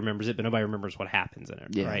 Everybody remembers it, but nobody remembers what happens in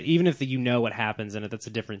it, right? Even if what happens in it, that's a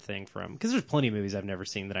different thing from... Because there's plenty of movies I've never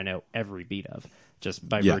seen that I know every beat of, just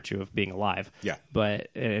by virtue of being alive. Yeah. But,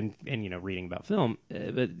 and reading about film.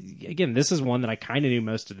 But, again, this is one that I kind of knew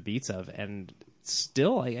most of the beats of, and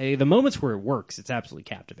still, the moments where it works, it's absolutely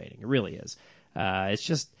captivating. It really is.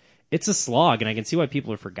 It's a slog, and I can see why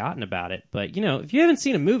people have forgotten about it. But, if you haven't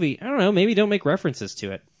seen a movie, I don't know, maybe don't make references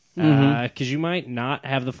to it. Because you might not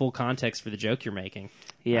have the full context for the joke you're making.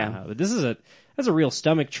 Yeah. But that's a real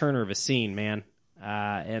stomach churner of a scene, man.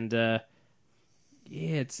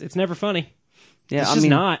 It's never funny. Yeah, it's just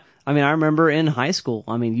not. I mean, I remember in high school,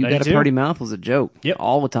 you got a pretty mouth was a joke. Yep.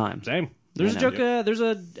 All the time. Same. There's a joke, there's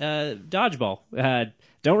a dodgeball.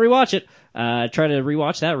 Don't rewatch it. Try to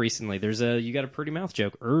rewatch that recently. You got a pretty mouth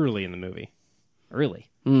joke early in the movie. Early.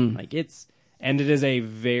 And it is a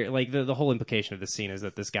very, like, the whole implication of the scene is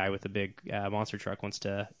that this guy with the big monster truck wants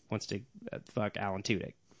to fuck Alan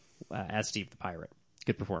Tudyk as Steve the Pirate.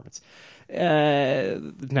 Good performance.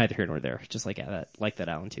 Neither here nor there. Just like that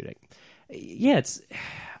Alan Tudyk. Yeah,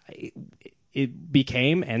 it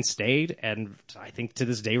became and stayed, and I think to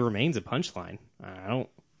this day remains a punchline.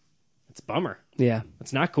 It's a bummer. Yeah.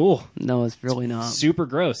 It's not cool. No, it's really not. Super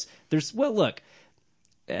gross. Look.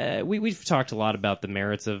 We've talked a lot about the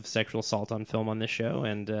merits of sexual assault on film on this show,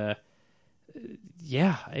 and the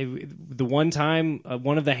one time,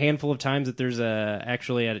 one of the handful of times that there's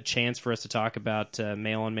actually a chance for us to talk about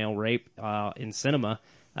male-on-male rape in cinema,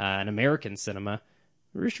 in American cinema,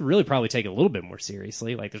 we should really probably take it a little bit more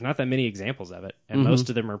seriously. Like, there's not that many examples of it, and most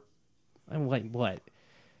of them are, what?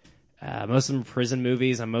 Most of them are prison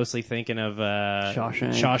movies. I'm mostly thinking of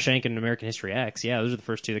Shawshank and American History X. Yeah, those are the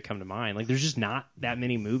first two that come to mind. Like, there's just not that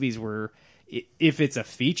many movies where if it's a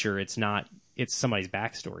feature, it's somebody's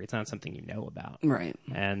backstory. It's not something you know about. Right.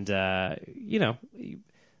 And,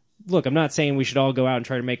 look, I'm not saying we should all go out and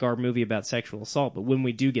try to make our movie about sexual assault, but when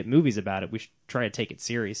we do get movies about it, we should try to take it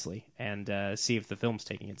seriously and see if the film's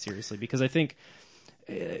taking it seriously. Because I think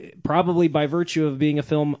probably by virtue of being a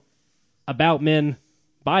film about men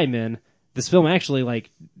by men, this film actually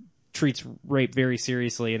treats rape very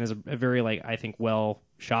seriously and is a very I think well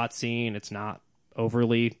shot scene. It's not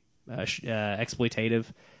overly exploitative.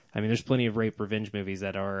 I mean, there's plenty of rape revenge movies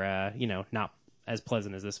that are not as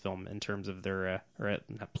pleasant as this film in terms of their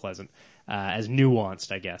not pleasant, as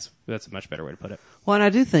nuanced, I guess. That's a much better way to put it. Well, and I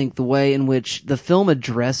do think the way in which the film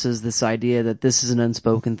addresses this idea that this is an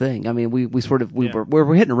unspoken thing. I mean, we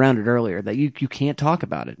were hitting around it earlier that you can't talk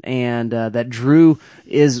about it, and that Drew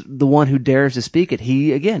is the one who dares to speak it.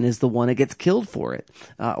 He again is the one that gets killed for it,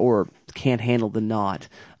 or can't handle the knot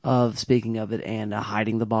of speaking of it and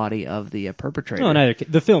hiding the body of the perpetrator. No,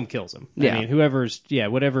 the film kills him. Yeah. I mean,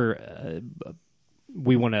 whatever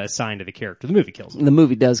we want to assign to the character, the movie kills him. The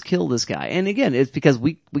movie does kill this guy, and again, it's because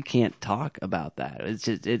we can't talk about that. It's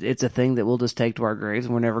just, it's a thing that we'll just take to our graves,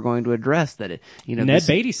 and we're never going to address that. Ned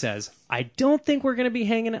Beatty says, "I don't think we're going to be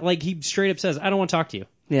hanging out." Like, he straight up says, "I don't want to talk to you."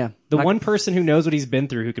 Yeah, The one person who knows what he's been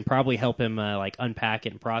through, who can probably help him unpack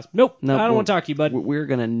it and process. Nope, I don't want to talk to you, bud. We're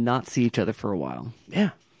going to not see each other for a while.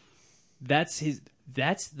 Yeah, that's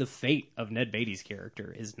the fate of Ned Beatty's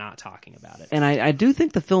character, is not talking about it. And I do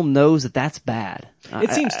think the film knows that that's bad.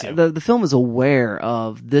 It seems to. The film is aware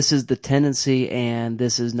of this is the tendency and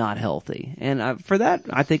this is not healthy. And for that,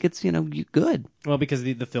 I think it's, good. Well, because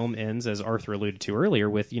the film ends, as Arthur alluded to earlier,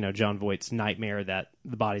 with, John Voight's nightmare that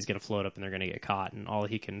the body's going to float up and they're going to get caught, and all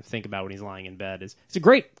he can think about when he's lying in bed is... It's a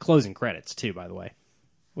great closing credits, too, by the way.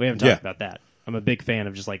 We haven't talked about that. I'm a big fan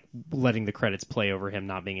of just letting the credits play over him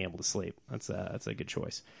not being able to sleep. That's a good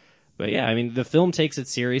choice. But yeah, I mean, the film takes it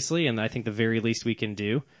seriously, and I think the very least we can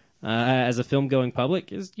do as a film going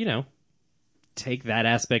public is, take that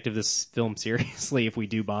aspect of this film seriously if we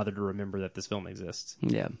do bother to remember that this film exists.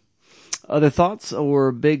 Yeah. Other thoughts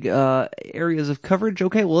or big areas of coverage?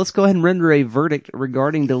 Okay, well, let's go ahead and render a verdict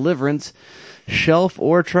regarding Deliverance, shelf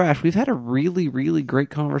or trash. We've had a really, really great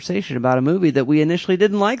conversation about a movie that we initially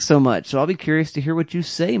didn't like so much, so I'll be curious to hear what you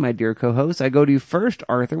say, my dear co-host. I go to you first,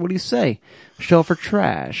 Arthur. What do you say? Shelf or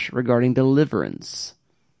trash regarding Deliverance?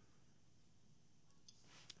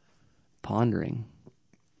 Pondering.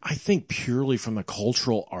 I think purely from the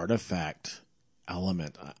cultural artifact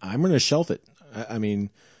element, I'm going to shelf it. I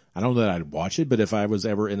mean, I don't know that I'd watch it, but if I was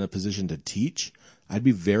ever in a position to teach, I'd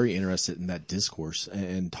be very interested in that discourse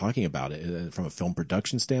and talking about it from a film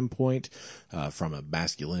production standpoint, from a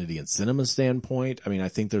masculinity and cinema standpoint. I mean, I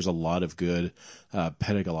think there's a lot of good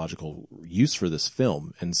pedagogical use for this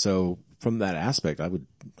film. And so from that aspect, I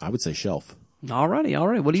would say shelf.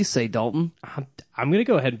 Alrighty. What do you say, Dalton? I'm going to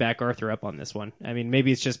go ahead and back Arthur up on this one. I mean,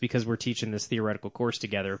 maybe it's just because we're teaching this theoretical course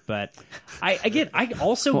together, but I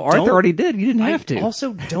also Well, Arthur already did. You didn't have to. I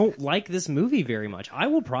also don't like this movie very much. I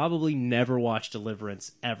will probably never watch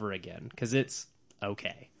Deliverance ever again because it's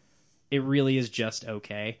okay. It really is just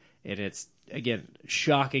okay, and it's, again,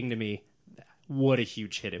 shocking to me what a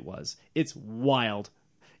huge hit it was. It's wild.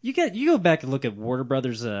 You go back and look at Warner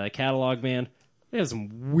Brothers' catalog, man. They have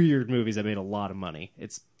some weird movies that made a lot of money.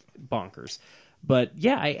 It's bonkers. But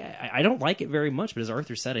yeah, I don't like it very much. But as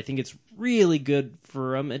Arthur said, I think it's really good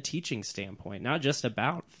from a teaching standpoint, not just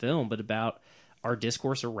about film, but about our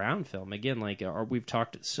discourse around film. Again, we've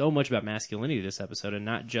talked so much about masculinity this episode, and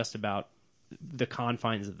not just about the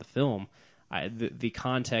confines of the film. The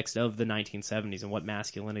context of the 1970s and what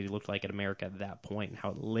masculinity looked like in America at that point, and how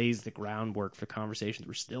it lays the groundwork for conversations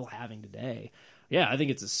we're still having today. Yeah, I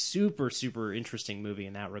think it's a super, super interesting movie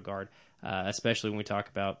in that regard, especially when we talk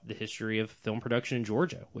about the history of film production in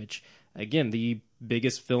Georgia, which, again, the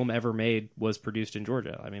biggest film ever made was produced in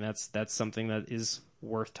Georgia. I mean, that's something that is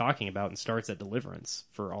worth talking about and starts at Deliverance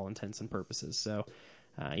for all intents and purposes. So,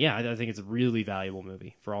 yeah, I think it's a really valuable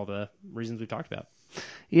movie for all the reasons we've talked about.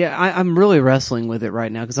 Yeah, I'm really wrestling with it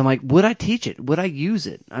right now because I'm like, would I teach it? Would I use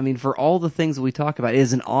it? I mean, for all the things that we talk about, it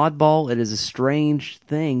is an oddball. It is a strange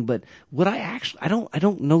thing, but would I actually? I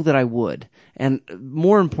don't know that I would. And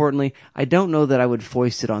more importantly, I don't know that I would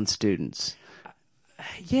foist it on students.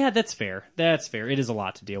 Yeah, that's fair. It is a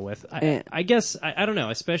lot to deal with. I guess, I don't know,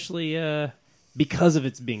 especially because of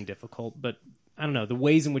its being difficult, but I don't know, the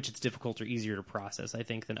ways in which it's difficult are easier to process, I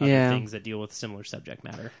think, than other Yeah. things that deal with similar subject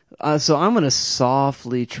matter. So I'm going to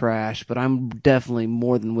softly trash, but I'm definitely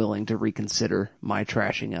more than willing to reconsider my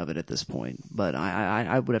trashing of it at this point. But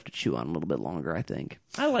I would have to chew on a little bit longer, I think.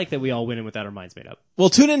 I like that we all went in without our minds made up. Well,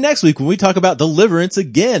 tune in next week when we talk about Deliverance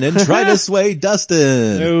again and try to sway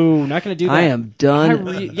Dustin. No, not going to do that. I am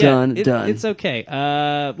done, done. It's okay.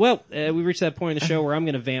 We reached that point in the show where I'm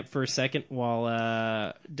going to vamp for a second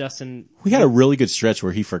while Dustin... We had a really good stretch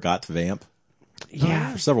where he forgot to vamp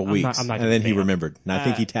Yeah. for several I'm weeks, not and gonna then he vamp. remembered. And I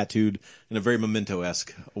think he tattooed in a very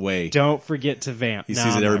memento-esque way. Don't forget to vamp. He No,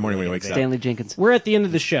 sees it I'm every not morning really when he wakes gonna up. Stanley Jenkins. We're at the end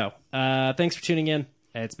of the show. Thanks for tuning in.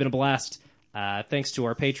 It's been a blast. Thanks to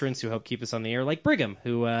our patrons who helped keep us on the air, like Brigham,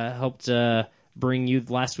 who helped bring you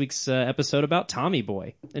last week's episode about Tommy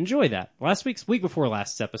Boy. Enjoy that. Week before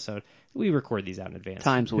last episode. We record these out in advance.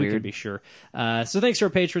 Time's Who weird. can be sure. So thanks to our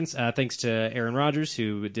patrons. Thanks to Aaron Rodgers,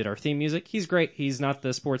 who did our theme music. He's great. He's not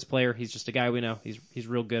the sports player. He's just a guy we know. He's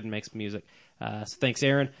real good and makes music. So thanks,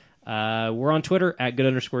 Aaron. We're on Twitter at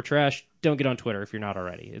good_trash. Don't get on Twitter if you're not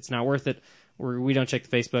already. It's not worth it. We don't check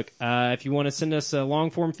the Facebook. If you want to send us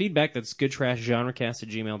long-form feedback, that's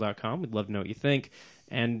goodtrashgenrecast@gmail.com. We'd love to know what you think.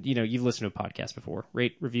 And, you've listened to a podcast before.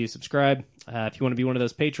 Rate, review, subscribe. If you want to be one of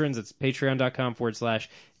those patrons, it's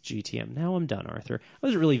patreon.com/GTM. Now I'm done, Arthur. I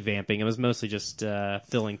wasn't really vamping. I was mostly just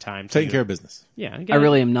filling time. Taking care of business. Yeah. I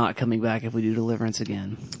really am not coming back if we do Deliverance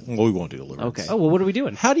again. Well, we won't do Deliverance. Okay. Oh, well, what are we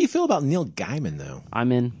doing? How do you feel about Neil Gaiman, though?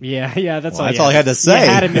 I'm in. Yeah, that's Well, all. that's all I had to say. You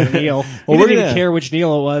had him in Neil. Well, We we're didn't even gonna- care which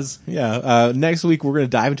Neil it was. Yeah. Next week, we're going to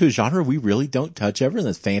dive into a genre we really don't touch ever, in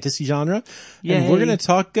the fantasy genre. Yay. And we're going to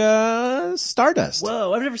talk Stardust.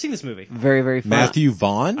 Whoa, I've never seen this movie. Very, very fun. Matthew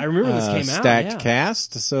Vaughn. I remember this came out, Stacked yeah.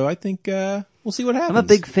 cast. So I think we'll see what happens. I'm a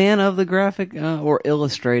big fan of the graphic or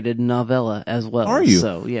illustrated novella as well. Are you?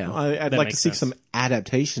 So, yeah. I'd That like to makes see sense. some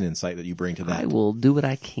adaptation insight that you bring to that. I will do what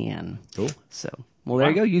I can. Cool. So, well, there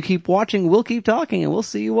you go. You keep watching, we'll keep talking, and we'll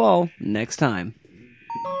see you all next time.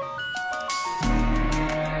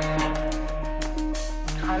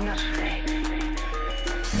 I'm not